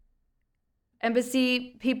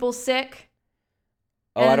embassy people sick?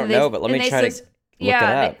 Oh, I don't know, but let me try to look it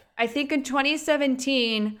up. I think in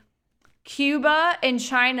 2017, Cuba and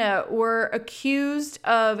China were accused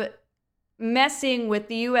of messing with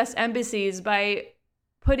the U.S. embassies by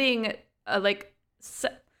putting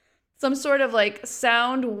some sort of like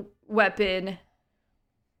sound weapon.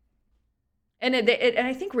 And and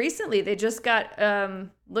I think recently they just got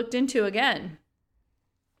looked into again.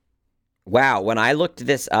 Wow. When I looked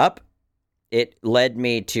this up, it led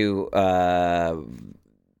me to an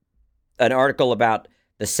article about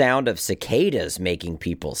the sound of cicadas making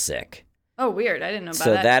people sick. Oh, weird. I didn't know about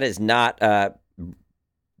that. So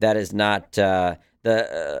that is not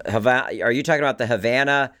the Havana. Are you talking about the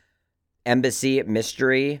Havana embassy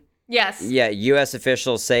mystery? Yes. Yeah, U.S.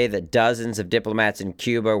 officials say that dozens of diplomats in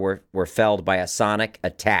Cuba were felled by a sonic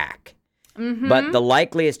attack. But the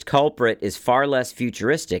likeliest culprit is far less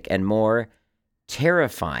futuristic and more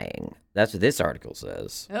terrifying. That's what this article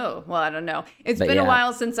says. Oh, well, I don't know. It's been a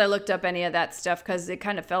while since I looked up any of that stuff because it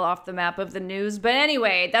kind of fell off the map of the news. But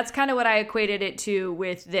anyway, that's kind of what I equated it to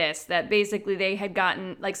with this, that basically they had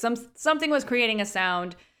gotten, like something was creating a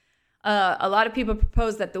sound. A lot of people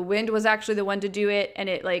proposed that the wind was actually the one to do it, and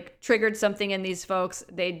it like triggered something in these folks.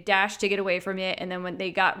 They dashed to get away from it, and then when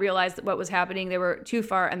they realized what was happening, they were too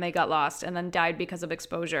far and they got lost and then died because of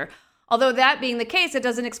exposure. Although that being the case, it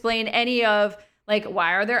doesn't explain any of, like,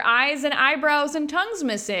 why are their eyes and eyebrows and tongues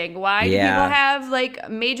missing? Why do people have, like,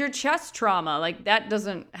 major chest trauma? Like, that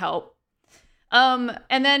doesn't help. And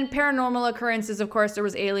then paranormal occurrences, of course, there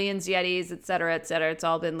was aliens, yetis, et cetera, et cetera. It's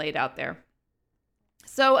all been laid out there.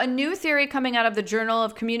 So a new theory coming out of the Journal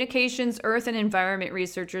of Communications, Earth, and Environment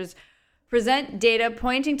researchers present data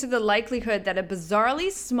pointing to the likelihood that a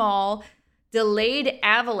bizarrely small, delayed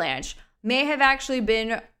avalanche may have actually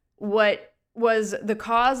been what was the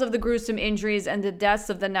cause of the gruesome injuries and the deaths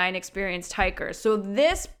of the 9 experienced hikers. So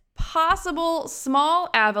this possible small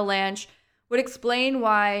avalanche would explain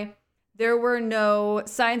why there were no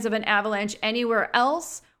signs of an avalanche anywhere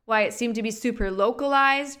else, why it seemed to be super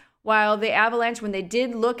localized, while the avalanche, when they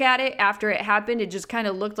did look at it after it happened, it just kind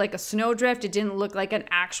of looked like a snowdrift. It didn't look like an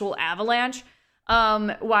actual avalanche.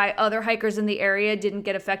 Why other hikers in the area didn't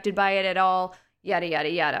get affected by it at all, yada,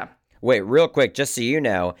 yada, yada. Wait, real quick, just so you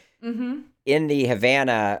know, in the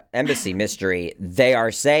Havana embassy mystery, they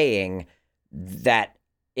are saying that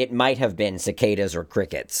it might have been cicadas or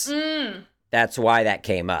crickets. That's why that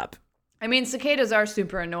came up. I mean, cicadas are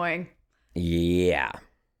super annoying. Yeah.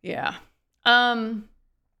 Yeah.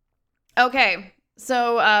 Okay,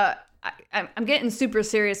 so I'm getting super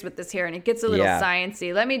serious with this here, and it gets a little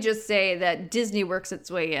sciencey. Let me just say that Disney works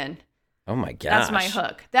its way in. Oh my gosh. That's my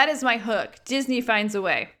hook. That is my hook. Disney finds a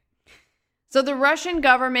way. So the Russian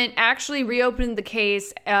government actually reopened the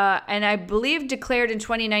case, and I believe declared in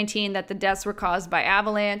 2019 that the deaths were caused by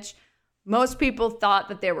avalanche. Most people thought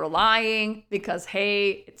that they were lying because,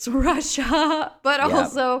 hey, it's Russia. But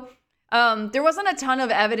also, there wasn't a ton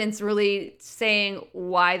of evidence really saying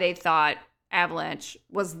why they thought avalanche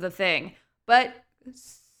was the thing. But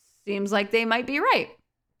seems like they might be right.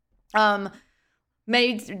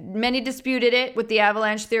 Many disputed it, with the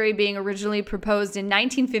avalanche theory being originally proposed in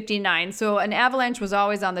 1959. So an avalanche was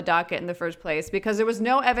always on the docket in the first place because there was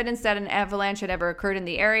no evidence that an avalanche had ever occurred in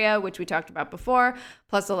the area, which we talked about before.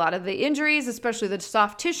 Plus, a lot of the injuries, especially the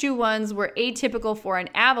soft tissue ones, were atypical for an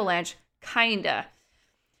avalanche, kinda.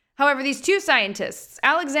 However, these two scientists,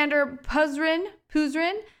 Alexander Puzrin,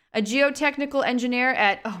 a geotechnical engineer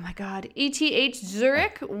at, ETH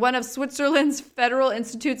Zurich, one of Switzerland's Federal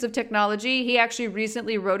Institutes of Technology. He actually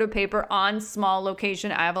recently wrote a paper on small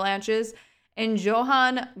location avalanches. And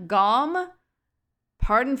Johann Gaum,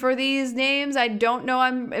 pardon for these names, I don't know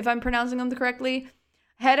if I'm pronouncing them correctly,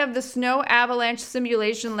 head of the Snow Avalanche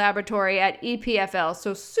Simulation Laboratory at EPFL.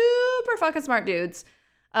 So super fucking smart dudes,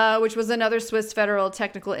 which was another Swiss Federal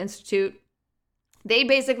Technical Institute. They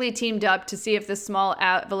basically teamed up to see if the small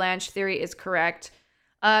avalanche theory is correct.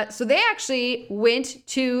 So they actually went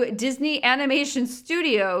to Disney Animation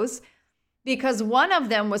Studios because one of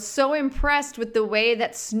them was so impressed with the way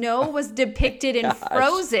that snow was depicted in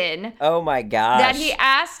Frozen. Oh my gosh. That he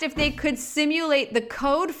asked if they could simulate the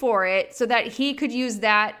code for it so that he could use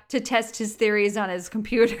that to test his theories on his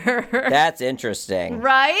computer. That's interesting.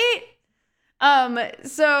 Right?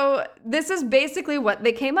 So this is basically what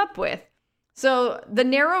they came up with. So the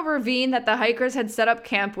narrow ravine that the hikers had set up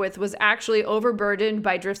camp with was actually overburdened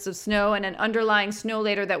by drifts of snow and an underlying snow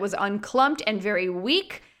layer that was unclumped and very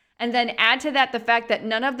weak. And then add to that the fact that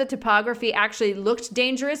none of the topography actually looked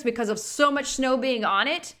dangerous because of so much snow being on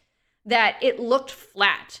it that it looked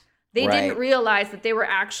flat. They didn't realize that they were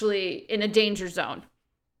actually in a danger zone.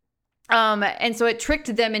 And so it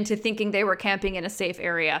tricked them into thinking they were camping in a safe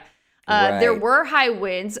area. There were high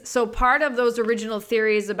winds. So part of those original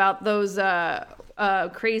theories about those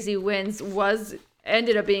crazy winds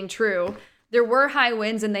ended up being true. There were high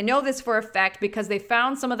winds, and they know this for a fact because they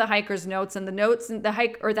found some of the hikers' notes, and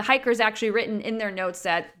the hikers actually written in their notes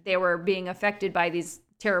that they were being affected by these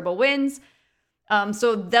terrible winds.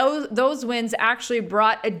 So those winds actually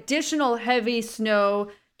brought additional heavy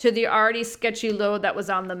snow to the already sketchy load that was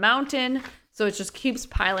on the mountain. So it just keeps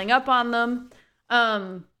piling up on them.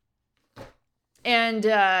 And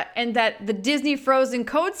that the Disney Frozen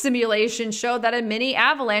code simulation showed that a mini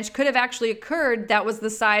avalanche could have actually occurred that was the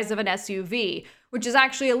size of an SUV, which is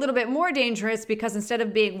actually a little bit more dangerous because instead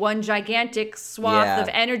of being one gigantic swath of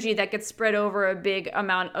energy that gets spread over a big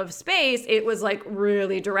amount of space, it was like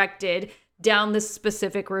really directed down this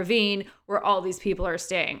specific ravine where all these people are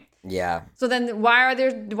staying. Yeah. So then why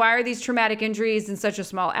are these traumatic injuries in such a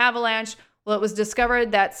small avalanche? Well, it was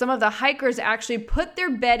discovered that some of the hikers actually put their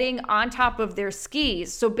bedding on top of their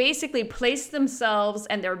skis. So basically placed themselves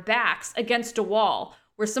and their backs against a wall,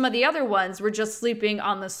 where some of the other ones were just sleeping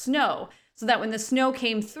on the snow. So that when the snow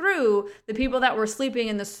came through, the people that were sleeping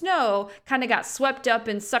in the snow kind of got swept up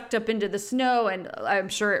and sucked up into the snow. And I'm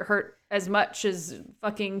sure it hurt as much as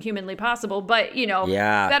fucking humanly possible. But,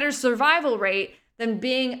 better survival rate than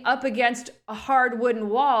being up against a hard wooden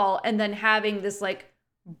wall and then having this like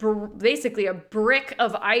basically a brick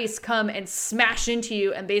of ice come and smash into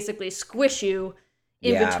you and basically squish you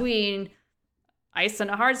in between ice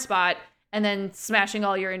and a hard spot and then smashing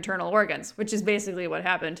all your internal organs, which is basically what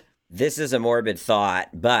happened. This is a morbid thought,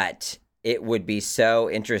 but it would be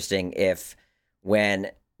so interesting if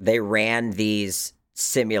when they ran these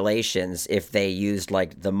simulations, if they used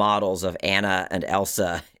like the models of Anna and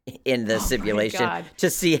Elsa in the simulation to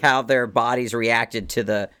see how their bodies reacted to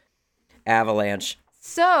the avalanche.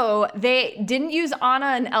 So they didn't use Anna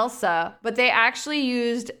and Elsa, but they actually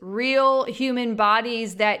used real human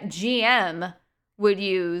bodies that GM would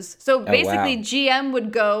use. So basically GM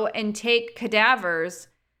would go and take cadavers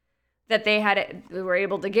that they were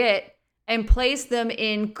able to get and place them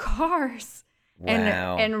in cars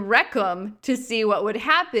and wreck them to see what would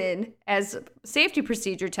happen as safety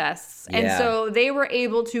procedure tests. Yeah. And so they were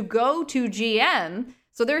able to go to GM.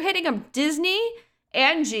 So they're hitting up Disney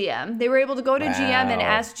and GM. They were able to go to GM and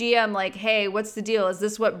ask GM, like, hey, what's the deal? Is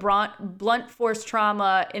this what blunt force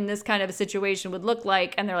trauma in this kind of a situation would look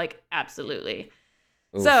like? And they're like, absolutely.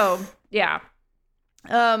 Oof. So, yeah.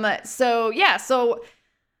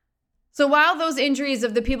 So while those injuries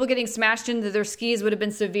of the people getting smashed into their skis would have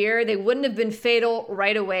been severe, they wouldn't have been fatal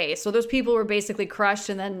right away. So those people were basically crushed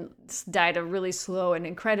and then died a really slow and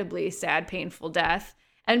incredibly sad, painful death.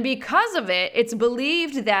 And because of it, it's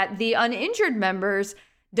believed that the uninjured members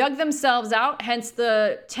dug themselves out, hence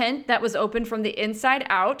the tent that was open from the inside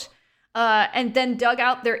out, and then dug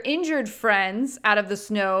out their injured friends out of the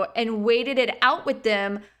snow and waited it out with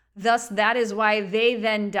them. Thus, that is why they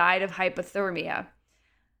then died of hypothermia.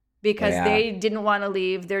 Because they didn't want to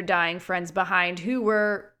leave their dying friends behind who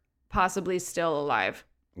were possibly still alive.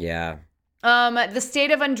 Yeah. The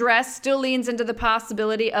state of undress still leans into the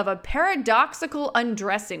possibility of a paradoxical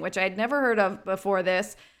undressing, which I had never heard of before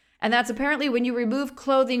this. And that's apparently when you remove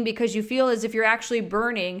clothing because you feel as if you're actually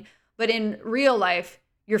burning, but in real life,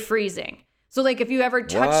 you're freezing. So like if you ever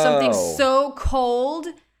touch something so cold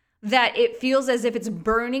that it feels as if it's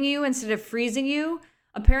burning you instead of freezing you,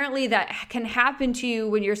 apparently that can happen to you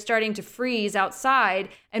when you're starting to freeze outside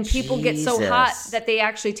and people get so hot that they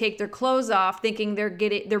actually take their clothes off thinking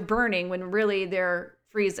they're burning when really they're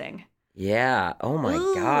freezing. Yeah. Oh my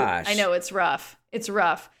gosh. I know, it's rough. It's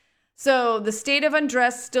rough. So the state of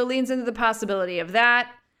undress still leans into the possibility of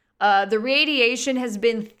that. The radiation has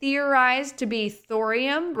been theorized to be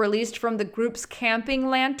thorium released from the group's camping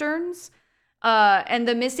lanterns. And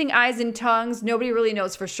the missing eyes and tongues, nobody really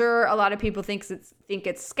knows for sure. A lot of people think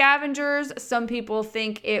it's scavengers. Some people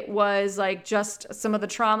think it was like just some of the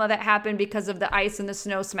trauma that happened because of the ice and the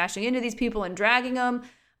snow smashing into these people and dragging them.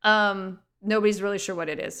 Nobody's really sure what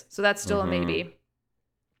it is. So that's still a maybe.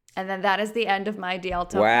 And then that is the end of my DL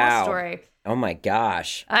Tough story. Oh my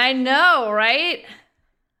gosh. I know, right?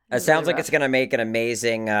 It sounds like it's going to make an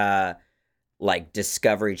amazing like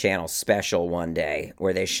Discovery Channel special one day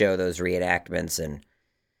where they show those reenactments and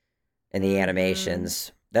the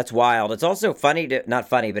animations. That's wild. It's also not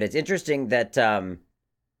funny, but it's interesting that,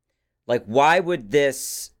 like, why would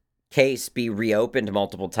this case be reopened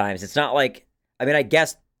multiple times? It's not like, I mean, I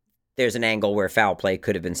guess there's an angle where foul play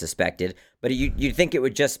could have been suspected, but you'd think it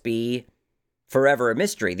would just be forever a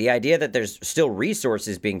mystery. The idea that there's still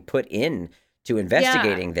resources being put in to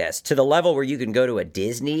investigating this to the level where you can go to a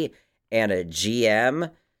Disney and a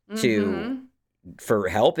GM for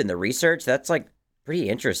help in the research, that's like pretty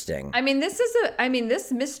interesting. I mean,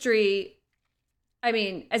 this mystery, I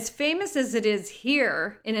mean, as famous as it is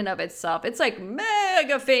here in and of itself, it's like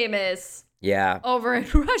mega famous. Yeah. Over in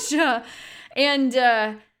Russia. And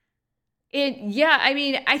I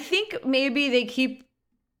mean, I think maybe they keep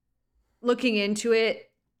looking into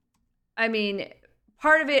it. I mean,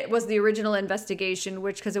 part of it was the original investigation,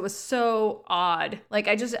 because it was so odd. Like,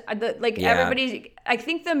 everybody, I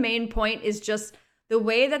think the main point is just the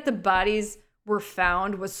way that the bodies were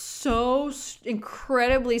found was so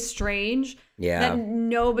incredibly strange that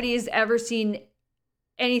nobody's ever seen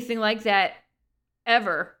anything like that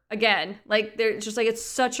ever again. Like, they're just like, it's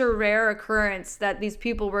such a rare occurrence that these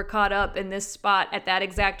people were caught up in this spot at that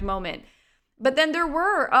exact moment. But then there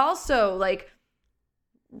were also like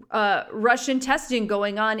Russian testing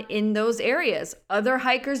going on in those areas. Other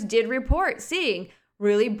hikers did report seeing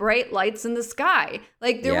really bright lights in the sky.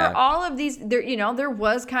 Like, there were all of these, there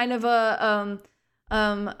was kind of a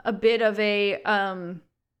bit of a,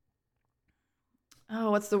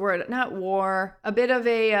 what's the word? Not war. A bit of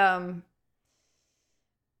a,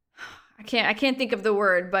 I can't think of the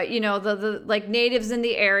word, but the like natives in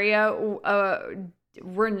the area,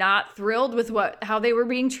 were not thrilled with how they were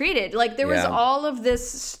being treated. Like, there was all of this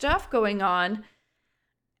stuff going on.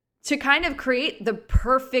 to kind of create the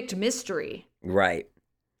perfect mystery. Right.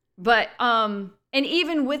 But, and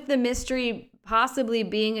even with the mystery possibly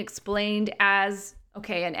being explained as,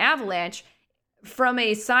 okay, an avalanche, from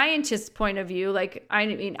a scientist's point of view, like, I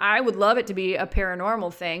mean, I would love it to be a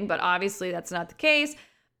paranormal thing, but obviously that's not the case.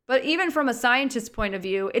 But even from a scientist's point of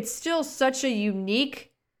view, it's still such a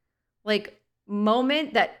unique, like,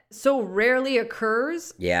 moment that so rarely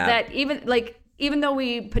occurs. Yeah. That even though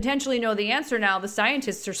we potentially know the answer now, the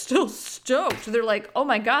scientists are still stoked. They're like, oh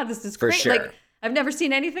my God, this is great. Sure. Like, I've never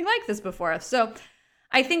seen anything like this before. So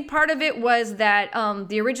I think part of it was that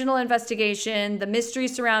the original investigation, the mystery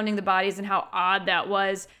surrounding the bodies and how odd that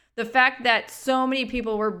was, the fact that so many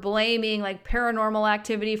people were blaming like paranormal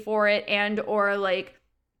activity for it and or like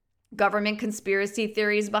government conspiracy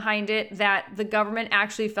theories behind it, that the government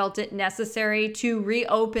actually felt it necessary to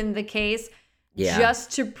reopen the case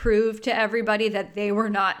just to prove to everybody that they were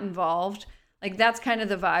not involved. Like, that's kind of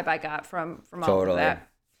the vibe I got from all of that.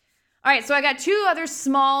 All right, so I got two other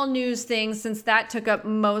small news things since that took up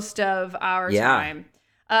most of our time.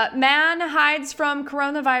 Man hides from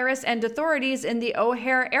coronavirus and authorities in the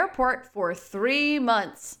O'Hare airport for 3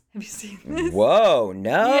 months. Have you seen this? Whoa,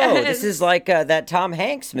 no. Yes. This is like that Tom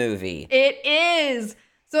Hanks movie. It is.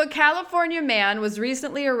 So a California man was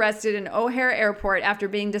recently arrested in O'Hare Airport after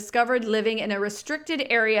being discovered living in a restricted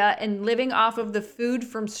area and living off of the food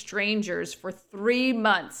from strangers for 3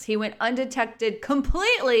 months. He went undetected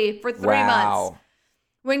completely for 3 months.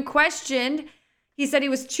 When questioned, he said he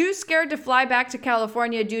was too scared to fly back to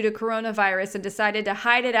California due to coronavirus and decided to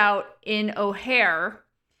hide it out in O'Hare.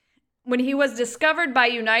 When he was discovered by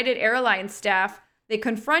United Airlines staff, they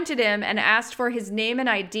confronted him and asked for his name and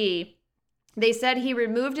ID. They said he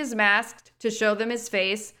removed his mask to show them his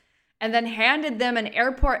face and then handed them an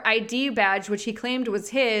airport ID badge, which he claimed was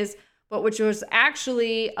his, but which was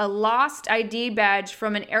actually a lost ID badge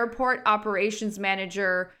from an airport operations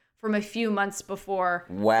manager from a few months before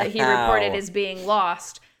that he reported as being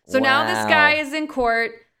lost. So now this guy is in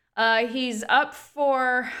court. He's up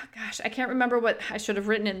for, I can't remember what I should have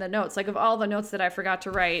written in the notes. Like, of all the notes that I forgot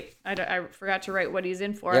to write, I forgot to write what he's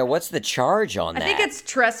in for. Yeah, what's the charge on that? I think it's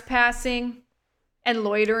trespassing and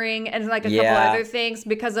loitering and like a couple other things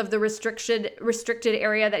because of the restricted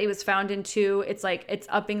area that he was found in too. It's like, it's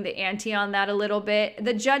upping the ante on that a little bit.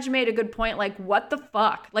 The judge made a good point, like, what the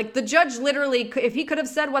fuck? Like, the judge literally, if he could have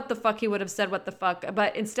said what the fuck, he would have said what the fuck.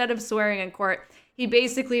 But instead of swearing in court, he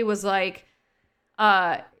basically was like,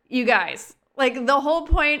 you guys, like, the whole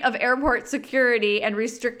point of airport security and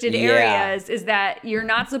restricted areas is that you're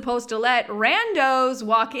not supposed to let randos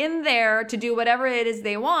walk in there to do whatever it is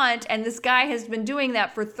they want. And this guy has been doing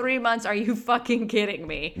that for 3 months. Are you fucking kidding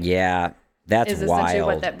me? Yeah, that's is essentially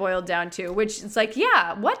what that boiled down to, which it's like,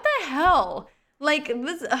 yeah, what the hell? Like,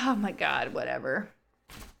 this, oh my God, whatever.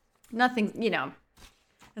 Nothing, you know.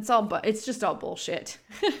 It's just all bullshit.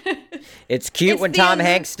 It's cute when Tom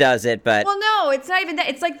Hanks does it, but... Well, no, it's not even that.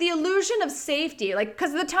 It's like the illusion of safety. Like,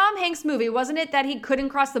 because the Tom Hanks movie, wasn't it that he couldn't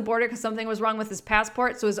cross the border because something was wrong with his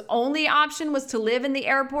passport? So his only option was to live in the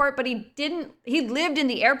airport, but he lived in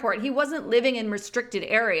the airport. He wasn't living in restricted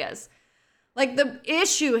areas. Like, the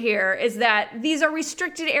issue here is that these are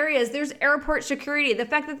restricted areas. There's airport security. The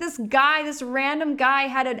fact that this random guy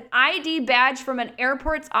had an ID badge from an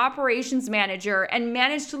airport's operations manager and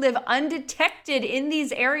managed to live undetected in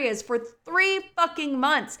these areas for 3 fucking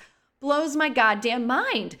months blows my goddamn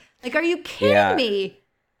mind. Like, are you kidding me?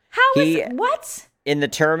 What? In the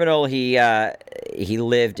terminal, he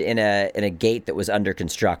lived in a gate that was under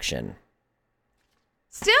construction.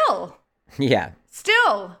 Still. Yeah.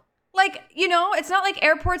 Still. Like, you know, it's not like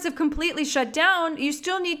airports have completely shut down. You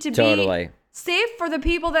still need to be safe for the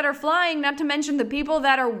people that are flying, not to mention the people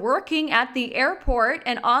that are working at the airport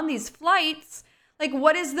and on these flights. Like,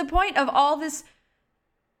 what is the point of all this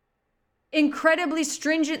incredibly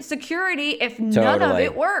stringent security if none of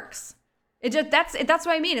it works? That's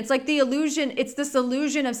what I mean. It's like it's this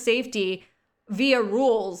illusion of safety via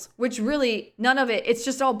rules, which really none of it, it's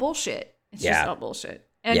just all bullshit. It's just all bullshit.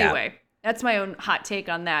 Anyway, that's my own hot take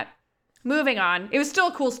on that. Moving on. It was still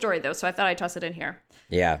a cool story, though, so I thought I'd toss it in here.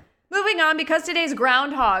 Yeah. Moving on, because today's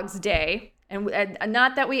Groundhog's Day, and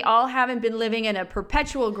not that we all haven't been living in a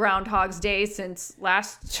perpetual Groundhog's Day since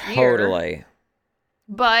last year. Totally.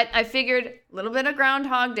 But I figured a little bit of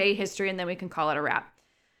Groundhog Day history, and then we can call it a wrap.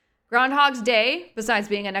 Groundhog's Day, besides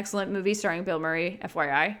being an excellent movie starring Bill Murray,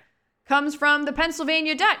 FYI, comes from the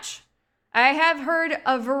Pennsylvania Dutch. I have heard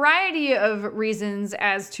a variety of reasons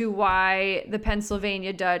as to why the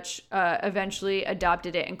Pennsylvania Dutch eventually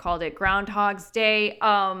adopted it and called it Groundhog's Day.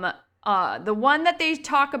 The one that they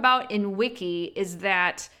talk about in Wiki is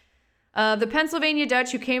that The Pennsylvania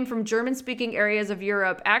Dutch, who came from German-speaking areas of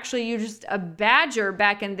Europe, actually used a badger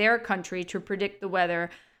back in their country to predict the weather,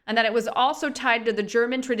 and that it was also tied to the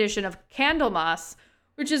German tradition of Candlemas,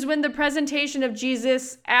 which is when the presentation of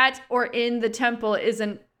Jesus at or in the temple is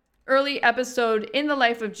an early episode in the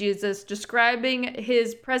life of Jesus, describing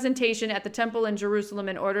his presentation at the temple in Jerusalem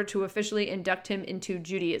in order to officially induct him into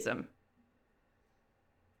Judaism.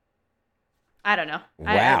 I don't know.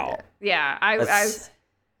 Wow.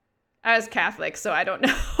 I was Catholic, so I don't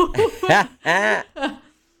know.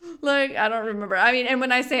 Like, I don't remember. I mean, and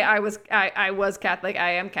when I say I was Catholic,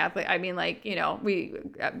 I am Catholic. I mean, like, you know,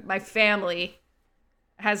 my family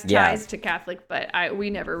has ties to Catholic, but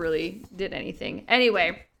we never really did anything.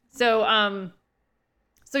 Anyway, so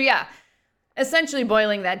yeah, essentially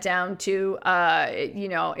boiling that down to, you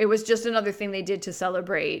know, it was just another thing they did to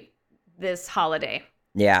celebrate this holiday.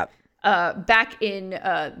 Yeah. Back in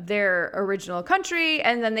their original country,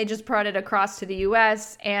 and then they just brought it across to the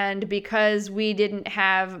U.S. And because we didn't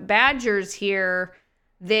have badgers here,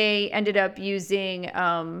 they ended up using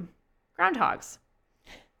groundhogs.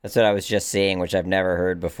 That's what I was just seeing, which I've never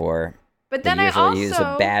heard before. But then they usually use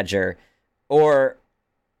a badger, or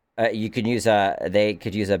they could use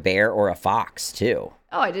a bear or a fox too.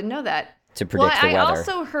 Oh, I didn't know that. To predict the weather. I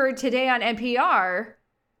also heard today on NPR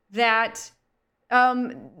that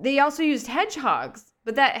they also used hedgehogs,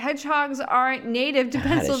 but that hedgehogs aren't native to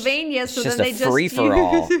Pennsylvania, so then they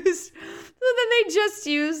just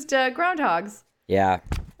used groundhogs. Yeah.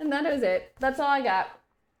 And that was it. That's all I got.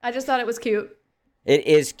 I just thought it was cute. It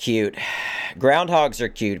is cute. Groundhogs are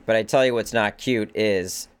cute, but I tell you what's not cute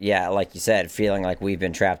is, yeah, like you said, feeling like we've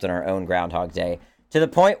been trapped in our own Groundhog Day, to the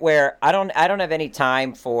point where I don't have any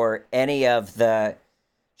time for any of the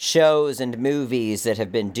shows and movies that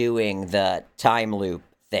have been doing the time loop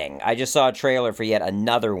thing. I just saw a trailer for yet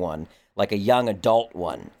another one, like a young adult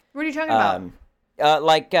one. What are you talking about?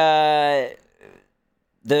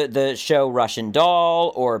 The show Russian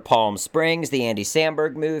Doll, or Palm Springs, the Andy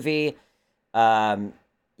Samberg movie.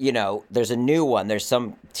 You know, there's a new one. There's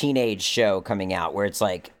some teenage show coming out where it's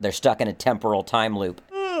like they're stuck in a temporal time loop.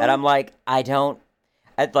 And I'm like, I want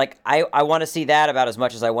to see that about as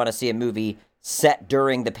much as I want to see a movie set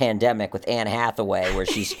during the pandemic with Anne Hathaway where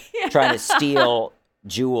she's trying to steal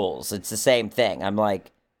jewels. It's the same thing. I'm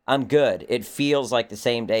like, I'm good. It feels like the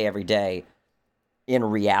same day every day in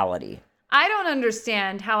reality. I don't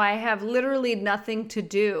understand how I have literally nothing to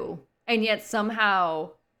do, and yet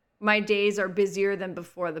somehow my days are busier than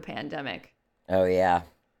before the pandemic. Oh, yeah.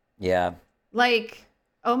 Yeah. Like,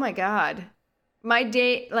 oh my God. My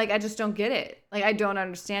day, like, I just don't get it. Like, I don't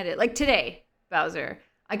understand it. Like today, Bowser,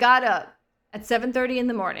 I got up at 7:30 in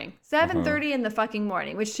the morning. 7:30 in the fucking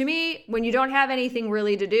morning, which to me, when you don't have anything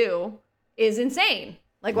really to do, is insane.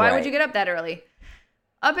 Like, why would you get up that early?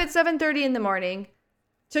 Up at 7:30 in the morning,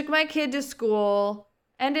 took my kid to school,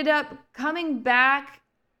 ended up coming back,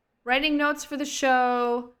 writing notes for the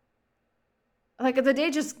show. Like, the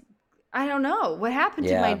day just, I don't know what happened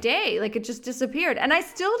to my day. Like, it just disappeared. And I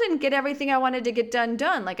still didn't get everything I wanted to get done.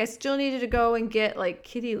 Like, I still needed to go and get, like,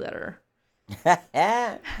 kitty litter.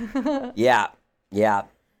 Yeah.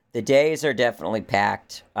 The days are definitely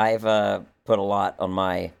packed. I've put a lot on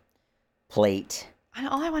my plate.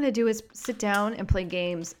 All I want to do is sit down and play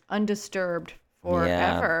games undisturbed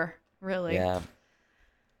forever. Really. Yeah.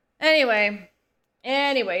 Anyway,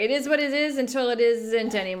 it is what it is until it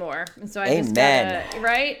isn't anymore. And so I just gotta,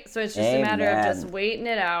 right? So it's just a matter of just waiting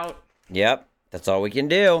it out. Yep. That's all we can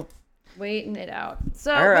do. Waiting it out.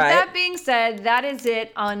 So with that being said, that is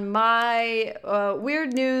it on my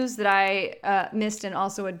weird news that I missed and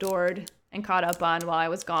also adored and caught up on while I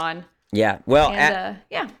was gone. Yeah. Well,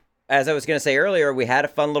 yeah. As I was going to say earlier, we had a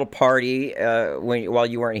fun little party while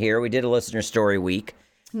you weren't here. We did a listener story week.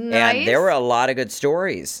 Nice. And there were a lot of good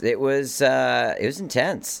stories. It was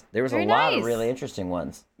intense. There was a lot of really interesting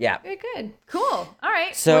ones. Yeah. Very good. Cool. All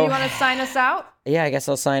right. So, you want to sign us out? Yeah, I guess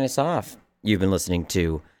I'll sign us off. You've been listening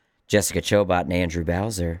to Jessica Chobot and Andrew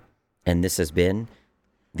Bowser, and this has been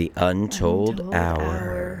The Untold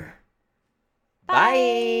Hour.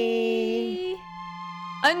 Bye.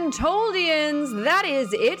 Untoldians, that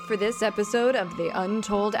is it for this episode of The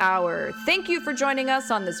Untold Hour. Thank you for joining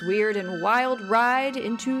us on this weird and wild ride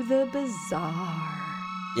into the bizarre.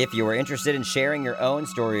 If you are interested in sharing your own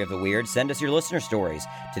story of the weird, send us your listener stories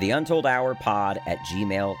to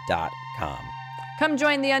theuntoldhourpod@gmail.com. Come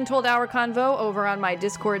join the Untold Hour convo over on my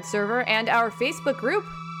Discord server and our Facebook group.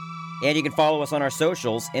 And you can follow us on our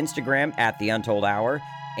socials, Instagram @TheUntoldHour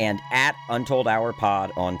and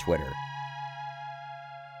 @UntoldHourPod on Twitter.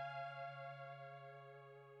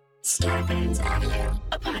 Starburns Audio,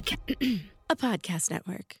 a podcast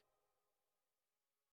network.